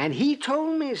 And he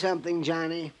told me something,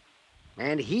 Johnny.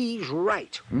 And he's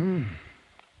right.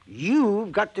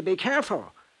 You've got to be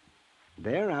careful.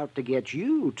 They're out to get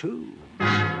you, too.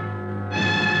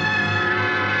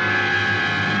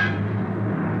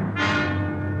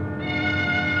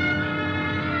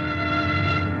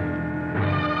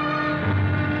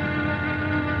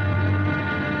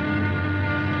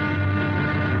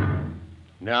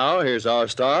 Now, here's our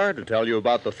star to tell you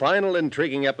about the final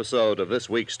intriguing episode of this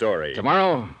week's story.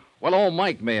 Tomorrow? Well, old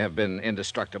Mike may have been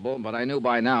indestructible, but I knew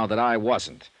by now that I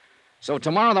wasn't. So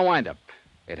tomorrow, the wind-up.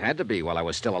 It had to be while I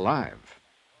was still alive.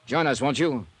 Join us, won't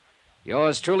you?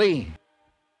 Yours truly,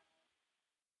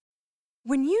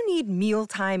 When you need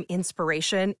mealtime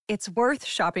inspiration, it's worth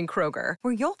shopping Kroger,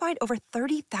 where you'll find over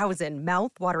 30,000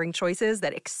 mouth-watering choices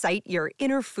that excite your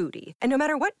inner foodie. And no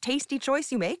matter what tasty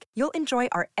choice you make, you'll enjoy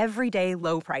our everyday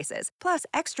low prices, plus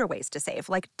extra ways to save,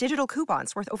 like digital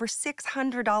coupons worth over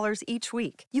 $600 each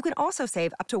week. You can also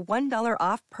save up to $1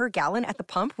 off per gallon at the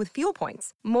pump with fuel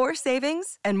points. More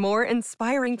savings and more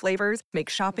inspiring flavors make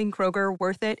shopping Kroger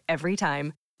worth it every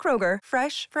time. Kroger,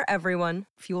 fresh for everyone.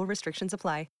 Fuel restrictions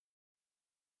apply.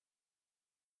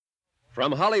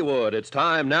 From Hollywood, it's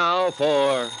time now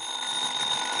for...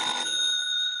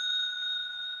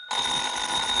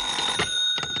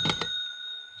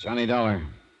 Johnny Dollar.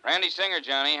 Randy Singer,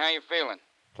 Johnny. How you feeling?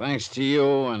 Thanks to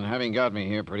you and having got me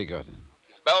here, pretty good.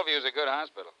 Bellevue's a good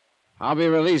hospital. I'll be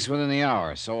released within the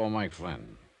hour, so will Mike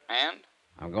Flynn. And?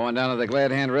 I'm going down to the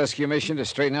Glad Hand Rescue Mission to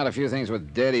straighten out a few things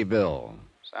with Daddy Bill.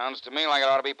 Sounds to me like it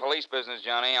ought to be police business,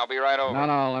 Johnny. I'll be right over.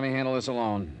 No, let me handle this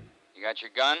alone. You got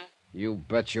your gun? You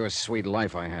bet your sweet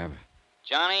life I have.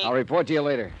 Johnny? I'll report to you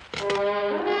later.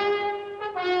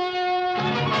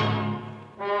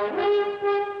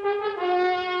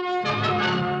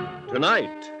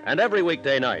 Tonight and every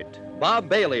weekday night, Bob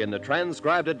Bailey in the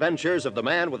transcribed adventures of the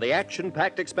man with the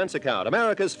action-packed expense account,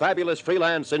 America's fabulous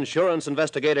freelance insurance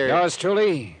investigator. Yours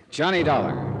truly, Johnny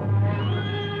Dollar.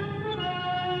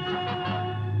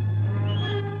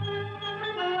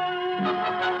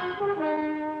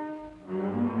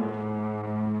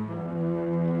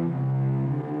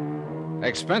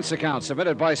 Expense account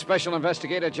submitted by Special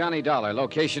Investigator Johnny Dollar,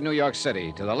 location New York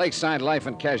City, to the Lakeside Life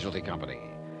and Casualty Company.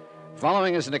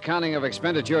 Following is an accounting of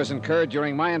expenditures incurred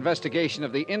during my investigation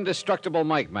of the Indestructable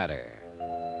Mike matter.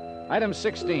 Item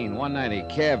 16,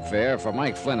 190, cab fare for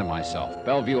Mike Flynn and myself,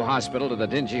 Bellevue Hospital to the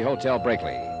dingy Hotel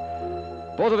Brakely.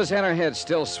 Both of us had our heads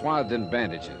still swathed in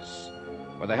bandages.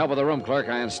 With the help of the room clerk,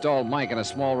 I installed Mike in a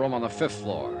small room on the 5th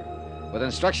floor, with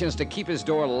instructions to keep his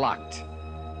door locked.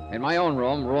 In my own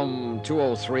room, room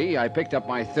 203, I picked up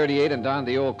my .38 and donned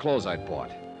the old clothes I'd bought.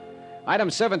 Item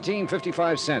 17,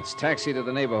 55 cents, taxi to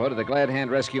the neighborhood of the Glad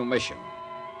Hand Rescue Mission.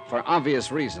 For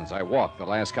obvious reasons, I walked the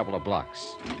last couple of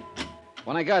blocks.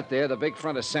 When I got there, the big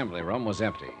front assembly room was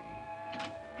empty.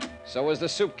 So was the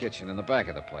soup kitchen in the back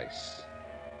of the place.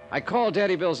 I called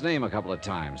Daddy Bill's name a couple of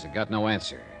times and got no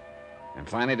answer. And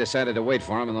finally decided to wait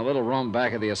for him in the little room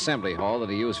back of the assembly hall that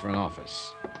he used for an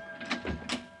office.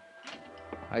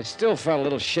 I still felt a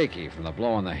little shaky from the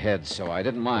blow on the head, so I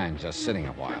didn't mind just sitting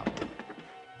a while.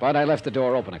 But I left the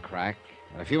door open a crack,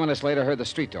 and a few minutes later heard the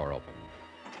street door open.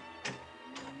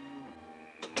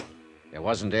 It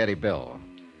wasn't Daddy Bill,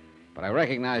 but I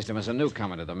recognized him as a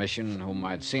newcomer to the mission whom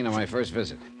I'd seen on my first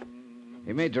visit.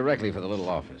 He made directly for the little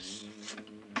office.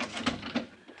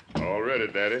 All ready,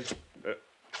 Daddy.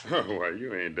 Why,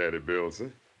 you ain't Daddy Bill,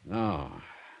 sir. No.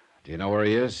 Do you know where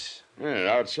he is?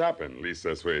 Yeah, out shopping. At least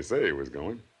that's where he said he was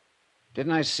going.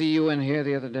 Didn't I see you in here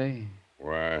the other day?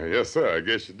 Why, yes, sir. I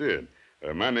guess you did.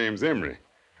 My name's Emery.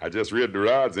 I just read the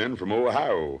rods in from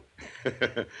Ohio.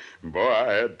 Boy,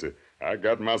 I had to. I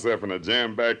got myself in a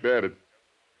jam back there.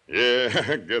 Yeah,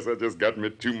 I guess I just got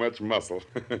me too much muscle.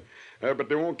 But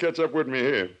they won't catch up with me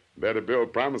here. Daddy Bill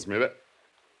promised me that.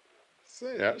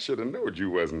 Say, I should have known you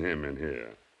wasn't him in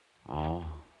here. Oh?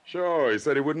 Sure, he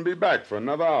said he wouldn't be back for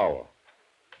another hour.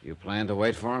 You plan to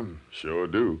wait for him? Sure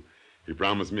do. He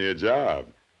promised me a job,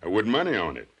 with money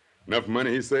on it. Enough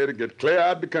money, he said, to get clear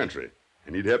out of the country,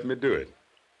 and he'd help me do it.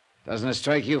 Doesn't it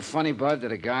strike you funny, Bud,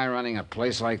 that a guy running a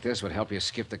place like this would help you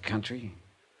skip the country?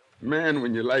 Man,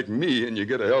 when you're like me and you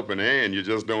get a helping hand, you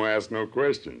just don't ask no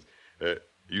questions.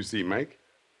 You see Mike?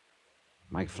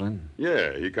 Mike Flynn?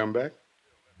 Yeah, he come back?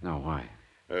 No, why?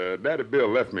 Daddy Bill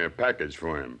left me a package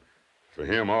for him. For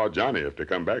him or Johnny if they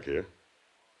come back here.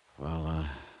 Well,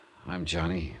 I'm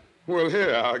Johnny. Well,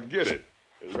 here, I'll get it.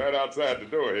 It's right outside the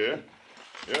door here.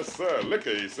 Yes, sir.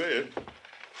 Liquor, he said.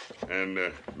 And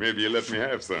maybe you let me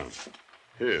have some.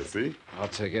 Here, see? I'll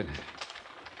take it.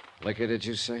 Liquor, did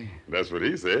you say? That's what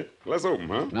he said. Let's open,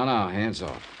 huh? No, hands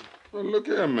off. Well, look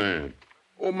here, man.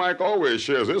 Old Mike always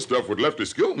shares his stuff with Lefty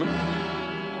Skillman.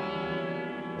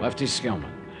 Lefty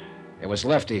Skillman. It was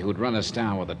Lefty who'd run us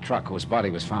down with a truck whose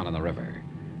body was found in the river.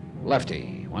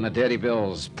 Lefty, one of Daddy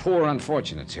Bill's poor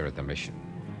unfortunates here at the mission.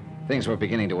 Things were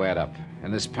beginning to add up,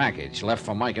 and this package left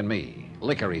for Mike and me.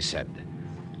 Liquor, he said,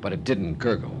 but it didn't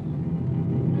gurgle.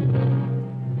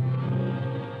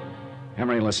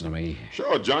 Emery, listen to me.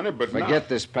 Sure, Johnny, but forget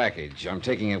this package. I'm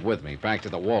taking it with me back to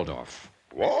the Waldorf.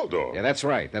 Waldorf? Yeah, that's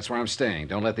right. That's where I'm staying.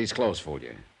 Don't let these clothes fool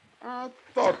you. I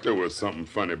thought there was something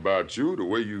funny about you, the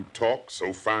way you talk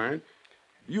so fine.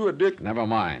 You a dick? Never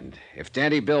mind. If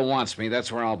Daddy Bill wants me,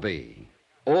 that's where I'll be.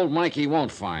 Old Mikey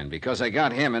won't find, because I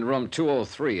got him in room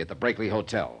 203 at the Brakely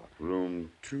Hotel.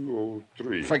 Room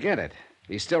 203? Forget it.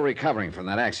 He's still recovering from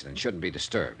that accident. Shouldn't be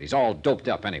disturbed. He's all doped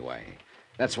up anyway.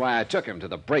 That's why I took him to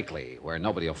the Brakely, where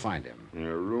nobody will find him.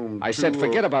 Room I said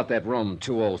forget about that room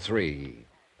 203.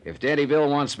 If Daddy Bill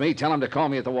wants me, tell him to call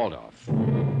me at the Waldorf.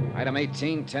 Item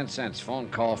 18, 10 cents. Phone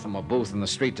call from a booth in the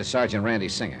street to Sergeant Randy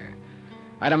Singer.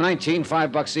 Item 19,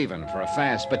 $5 even for a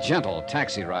fast but gentle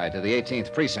taxi ride to the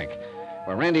 18th Precinct,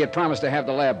 where Randy had promised to have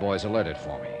the lab boys alerted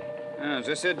for me. Oh, is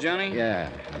this it, Johnny? Yeah,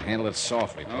 and handle it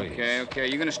softly, please.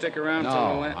 Okay. You gonna stick around till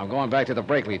No, I'm going back to the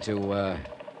Brakely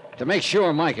to make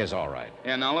sure Mike is all right.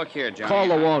 Yeah, now look here, Johnny. Call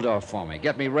the Waldorf for me.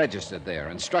 Get me registered there.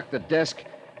 Instruct the desk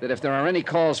that if there are any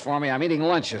calls for me, I'm eating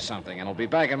lunch or something, and I'll be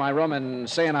back in my room in,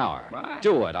 say, an hour. What?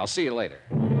 Do it. I'll see you later.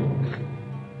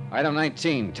 Item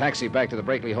 19, taxi back to the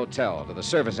Brakely Hotel, to the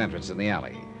service entrance in the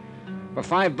alley. For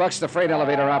 $5, the freight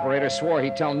elevator operator swore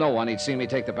he'd tell no one he'd seen me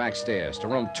take the back stairs to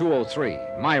room 203.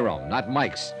 My room, not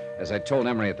Mike's, as I told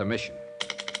Emery at the mission.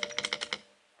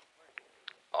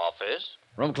 Office?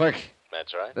 Room clerk?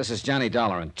 That's right. This is Johnny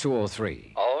Dollar in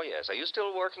 203. Oh, yes. Are you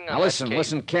still working on Now listen, that case?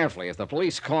 listen carefully. If the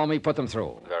police call me, put them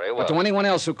through. Very well. But to anyone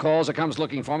else who calls or comes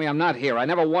looking for me, I'm not here. I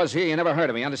never was here. You never heard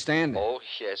of me, understand? Oh,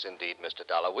 yes, indeed, Mr.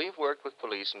 Dollar. We've worked with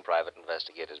police and private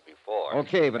investigators before.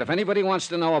 Okay, but if anybody wants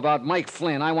to know about Mike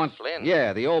Flynn, I want... Flynn?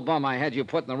 Yeah, the old bum I had you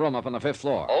put in the room up on the 5th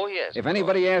floor. Oh, yes. If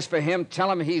anybody asks for him, tell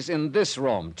him he's in this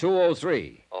room,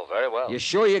 203. Oh, very well. You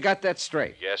sure you got that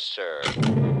straight? Yes, sir.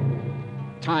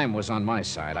 Time was on my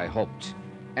side, I hoped.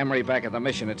 Emery back at the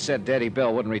mission had said Daddy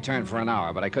Bill wouldn't return for an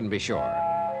hour, but I couldn't be sure.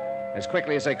 As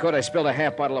quickly as I could, I spilled a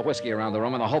half bottle of whiskey around the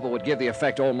room in the hope it would give the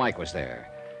effect old Mike was there.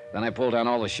 Then I pulled down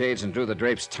all the shades and drew the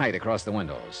drapes tight across the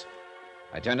windows.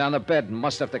 I turned down the bed and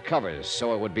mussed up the covers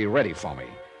so it would be ready for me.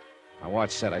 My watch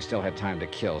said I still had time to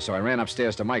kill, so I ran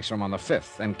upstairs to Mike's room on the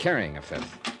 5th, and carrying a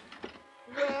 5th.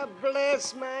 Well,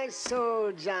 bless my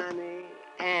soul, Johnny.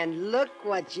 And look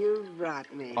what you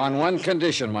brought me. On one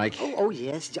condition, Mike. Oh,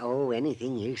 yes. Oh,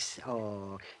 anything you...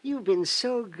 Oh, you've been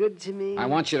so good to me. I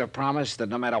want you to promise that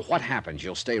no matter what happens,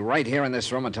 you'll stay right here in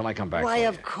this room until I come back. Why, for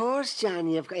of course,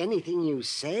 Johnny. Anything you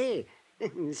say.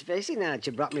 Especially now that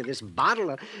you brought me this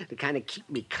bottle to kind of keep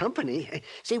me company.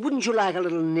 Say, wouldn't you like a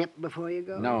little nip before you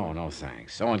go? No,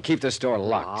 thanks. Oh, and keep this door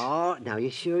locked. Oh, now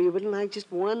you sure you wouldn't like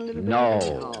just one little bit? No.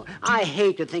 Oh, I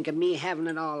hate to think of me having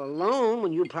it all alone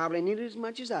when you probably need it as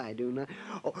much as I do now.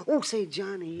 Say,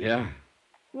 Johnny. Yeah?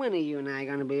 When are you and I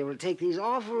going to be able to take these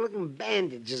awful-looking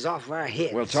bandages off our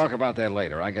heads? We'll talk about that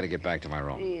later. I got to get back to my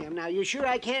room. Yeah, now, you sure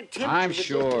I can't tempt you? I'm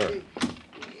sure.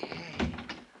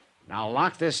 Now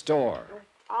lock this door.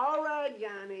 All right,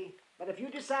 Johnny. But if you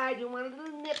decide you want a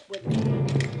little nip with me...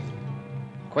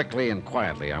 Quickly and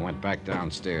quietly, I went back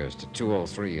downstairs to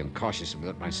 203 and cautiously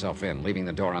let myself in, leaving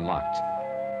the door unlocked.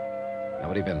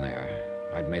 Nobody been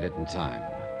there. I'd made it in time.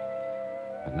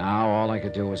 But now all I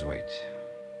could do was wait.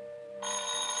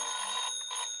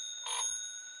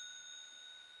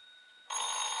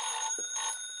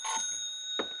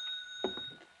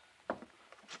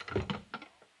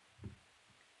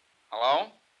 Hello?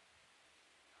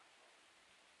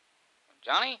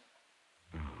 Johnny?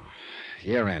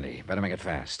 Yeah, Randy. Better make it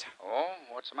fast. Oh,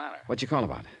 what's the matter? What'd you call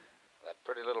about? That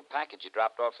pretty little package you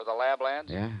dropped off for the lab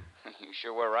lads? Yeah? You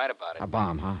sure were right about it. A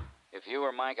bomb, huh? If you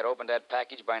or Mike had opened that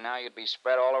package by now, you'd be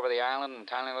spread all over the island in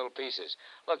tiny little pieces.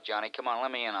 Look, Johnny, come on,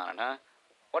 let me in on it, huh?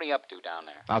 What are you up to down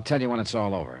there? I'll tell you when it's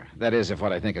all over. That is, if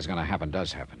what I think is going to happen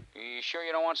does happen. You sure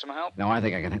you don't want some help? No, I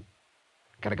think I can...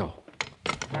 Gotta go.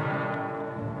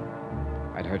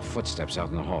 I'd heard footsteps out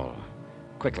in the hall.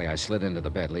 Quickly, I slid into the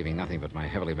bed, leaving nothing but my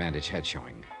heavily bandaged head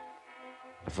showing.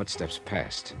 The footsteps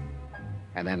passed.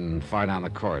 And then, far down the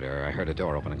corridor, I heard a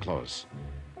door open and close.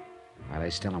 I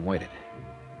lay still and waited.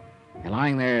 And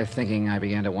lying there thinking, I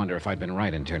began to wonder if I'd been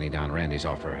right in turning down Randy's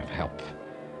offer of help.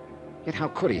 Yet how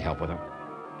could he help with a...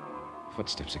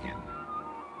 Footsteps again.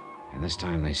 And this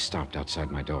time they stopped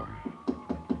outside my door.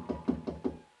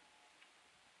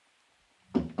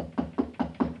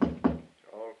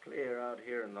 All clear out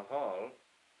here in the hall.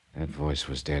 That voice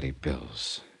was Daddy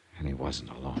Bill's, and he wasn't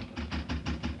alone.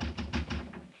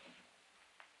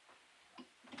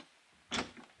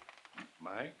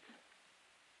 Mike?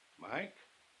 Mike?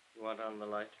 You want on the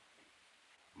light?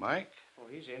 Mike? Oh,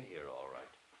 he's in here, all right.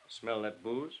 Smell that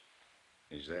booze?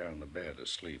 He's there on the bed,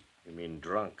 asleep. You mean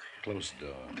drunk? Close the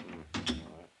door.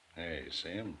 Hey, see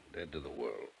him? Dead to the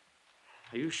world.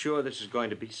 Are you sure this is going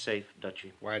to be safe,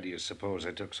 Dutchie? Why do you suppose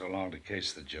I took so long to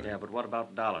case the joint? Yeah, but what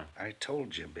about Dollar? I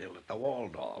told you, Bill, at the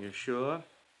Waldorf. You sure?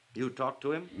 You talked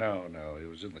to him? No, he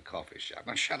was in the coffee shop.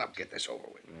 Now, shut up, get this over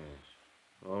with. Yes.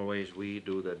 Always we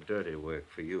do the dirty work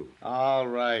for you. All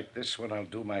right, this one I'll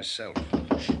do myself.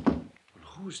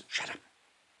 Who's... Shut up.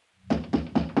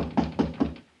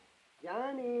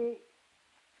 Johnny.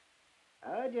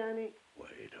 Oh, Johnny.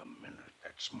 Wait a minute.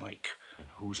 That's Mike. And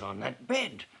who's on that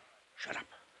bed? Shut up.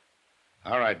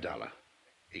 All right, Dollar.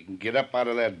 He can get up out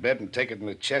of that bed and take it in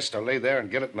the chest or lay there and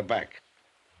get it in the back.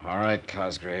 All right,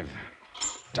 Cosgrave.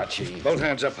 Dutchy. Both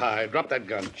hands up high. Drop that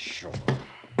gun. Sure.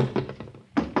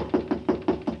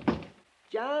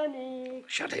 Johnny.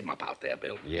 Shut him up out there,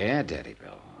 Bill. Yeah, Daddy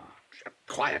Bill.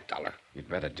 Quiet, Dollar. You'd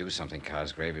better do something,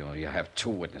 Cosgrave. You have two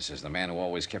witnesses. The man who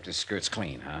always kept his skirts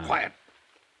clean, huh? Quiet.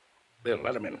 Bill,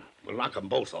 let him in. We'll knock them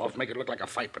both off, make it look like a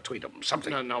fight between them.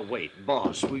 Something. No, wait.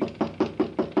 Boss, we...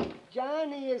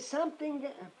 Johnny, is something...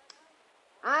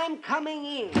 I'm coming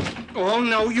in. Oh,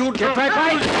 no, you Get back,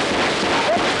 Mike!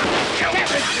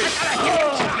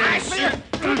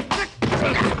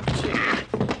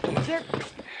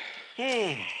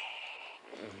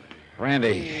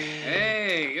 Randy.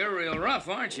 Hey, you're real rough,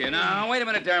 aren't you? Now, wait a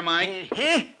minute there, Mike.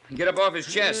 Get up off his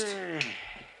chest.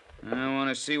 I want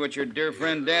to see what your dear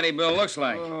friend Daddy Bill looks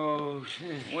like. Oh,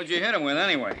 What'd you hit him with,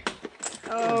 anyway?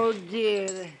 oh dear.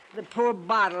 The poor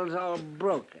bottle's all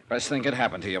broken. Best thing could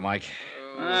happen to you, Mike.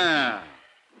 Ah.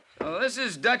 So this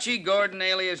is Dutchy Gordon,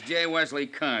 alias J. Wesley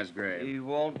Cosgrave. He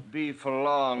won't be for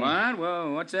long. What?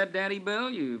 Well, what's that, Daddy Bill?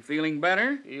 You feeling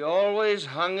better? He always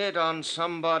hung it on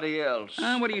somebody else.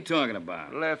 What are you talking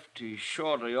about? Lefty,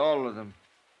 shorty, all of them.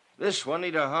 This one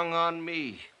he'd have hung on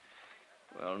me.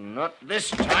 Well, not this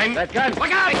time. That gun!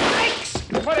 Look out! Thanks!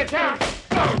 Put it down!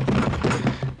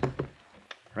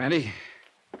 Randy?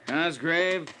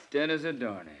 Cosgrave, dead as a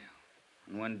doornail.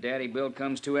 And when Daddy Bill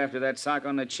comes to after that sock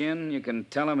on the chin, you can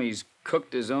tell him he's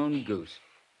cooked his own goose.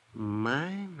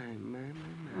 My.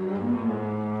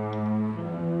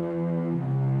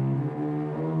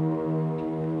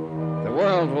 The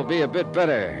world will be a bit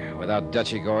better without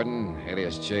Dutchy Gordon,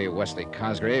 alias J. Wesley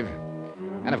Cosgrave.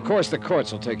 And of course, the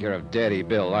courts will take care of Daddy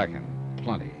Bill Larkin.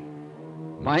 Plenty.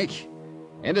 Mike?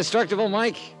 Indestructible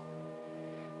Mike?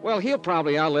 Well, he'll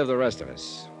probably outlive the rest of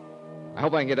us. I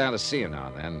hope I can get down to see him now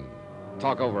and then.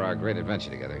 Talk over our great adventure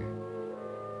together.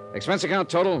 Expense account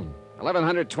total,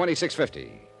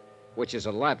 $1,126.50, which is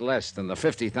a lot less than the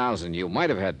 $50,000 you might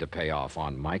have had to pay off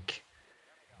on Mike.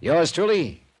 Yours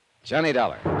truly, Johnny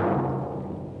Dollar.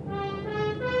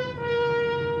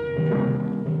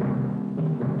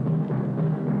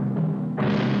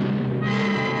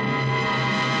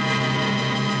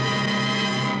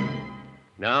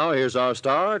 Now, here's our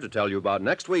star to tell you about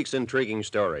next week's intriguing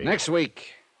story. Next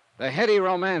week, the heady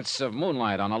romance of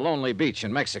moonlight on a lonely beach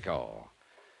in Mexico.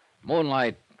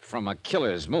 Moonlight from a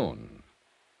killer's moon.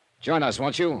 Join us,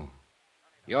 won't you?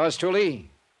 Yours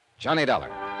truly, Johnny Dollar.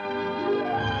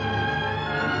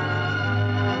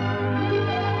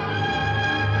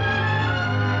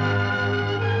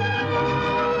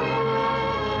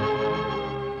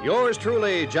 Yours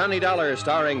truly, Johnny Dollar,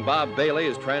 starring Bob Bailey,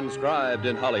 is transcribed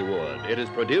in Hollywood. It is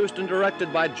produced and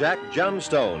directed by Jack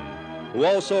Johnstone, who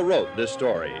also wrote this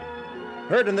story.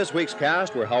 Heard in this week's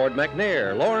cast were Howard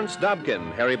McNair, Lawrence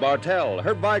Dobkin, Harry Bartell,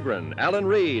 Herb Vigran, Alan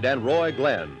Reed, and Roy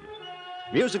Glenn.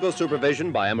 Musical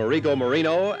supervision by Amerigo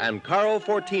Marino and Carl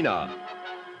Fortina.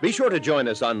 Be sure to join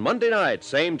us on Monday night,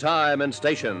 same time and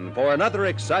station, for another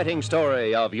exciting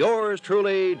story of yours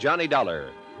truly, Johnny Dollar.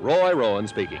 Roy Rowan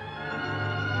speaking.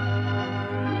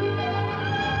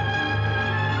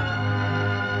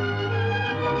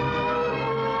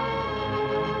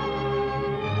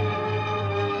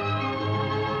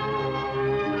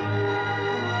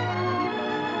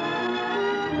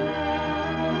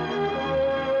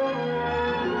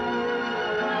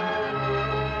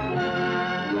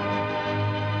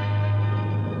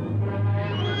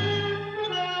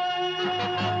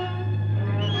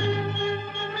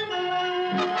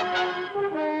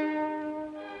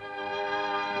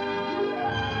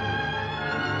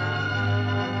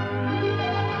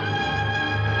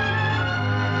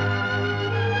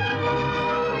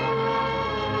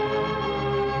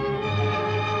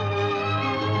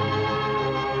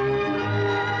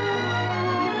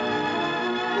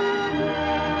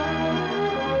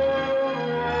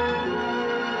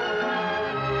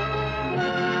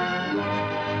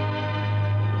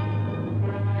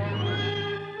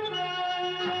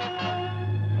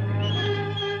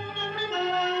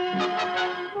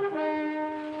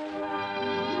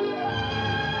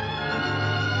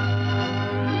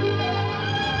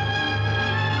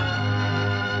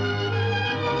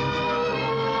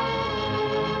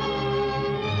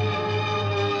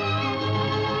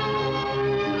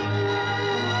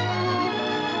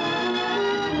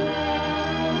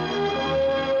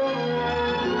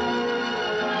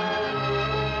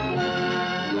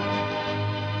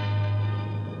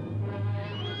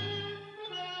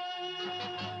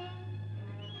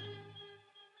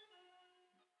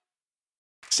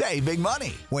 Save big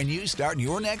money when you start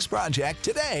your next project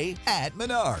today at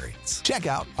Menards. Check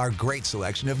out our great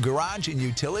selection of garage and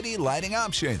utility lighting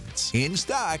options. In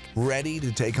stock, ready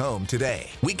to take home today.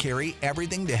 We carry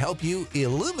everything to help you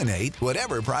illuminate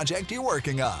whatever project you're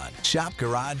working on. Shop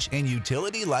garage and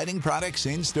utility lighting products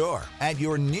in store at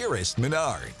your nearest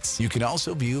Menards. You can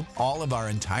also view all of our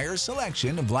entire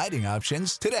selection of lighting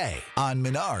options today on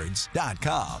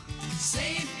Menards.com.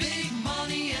 Save big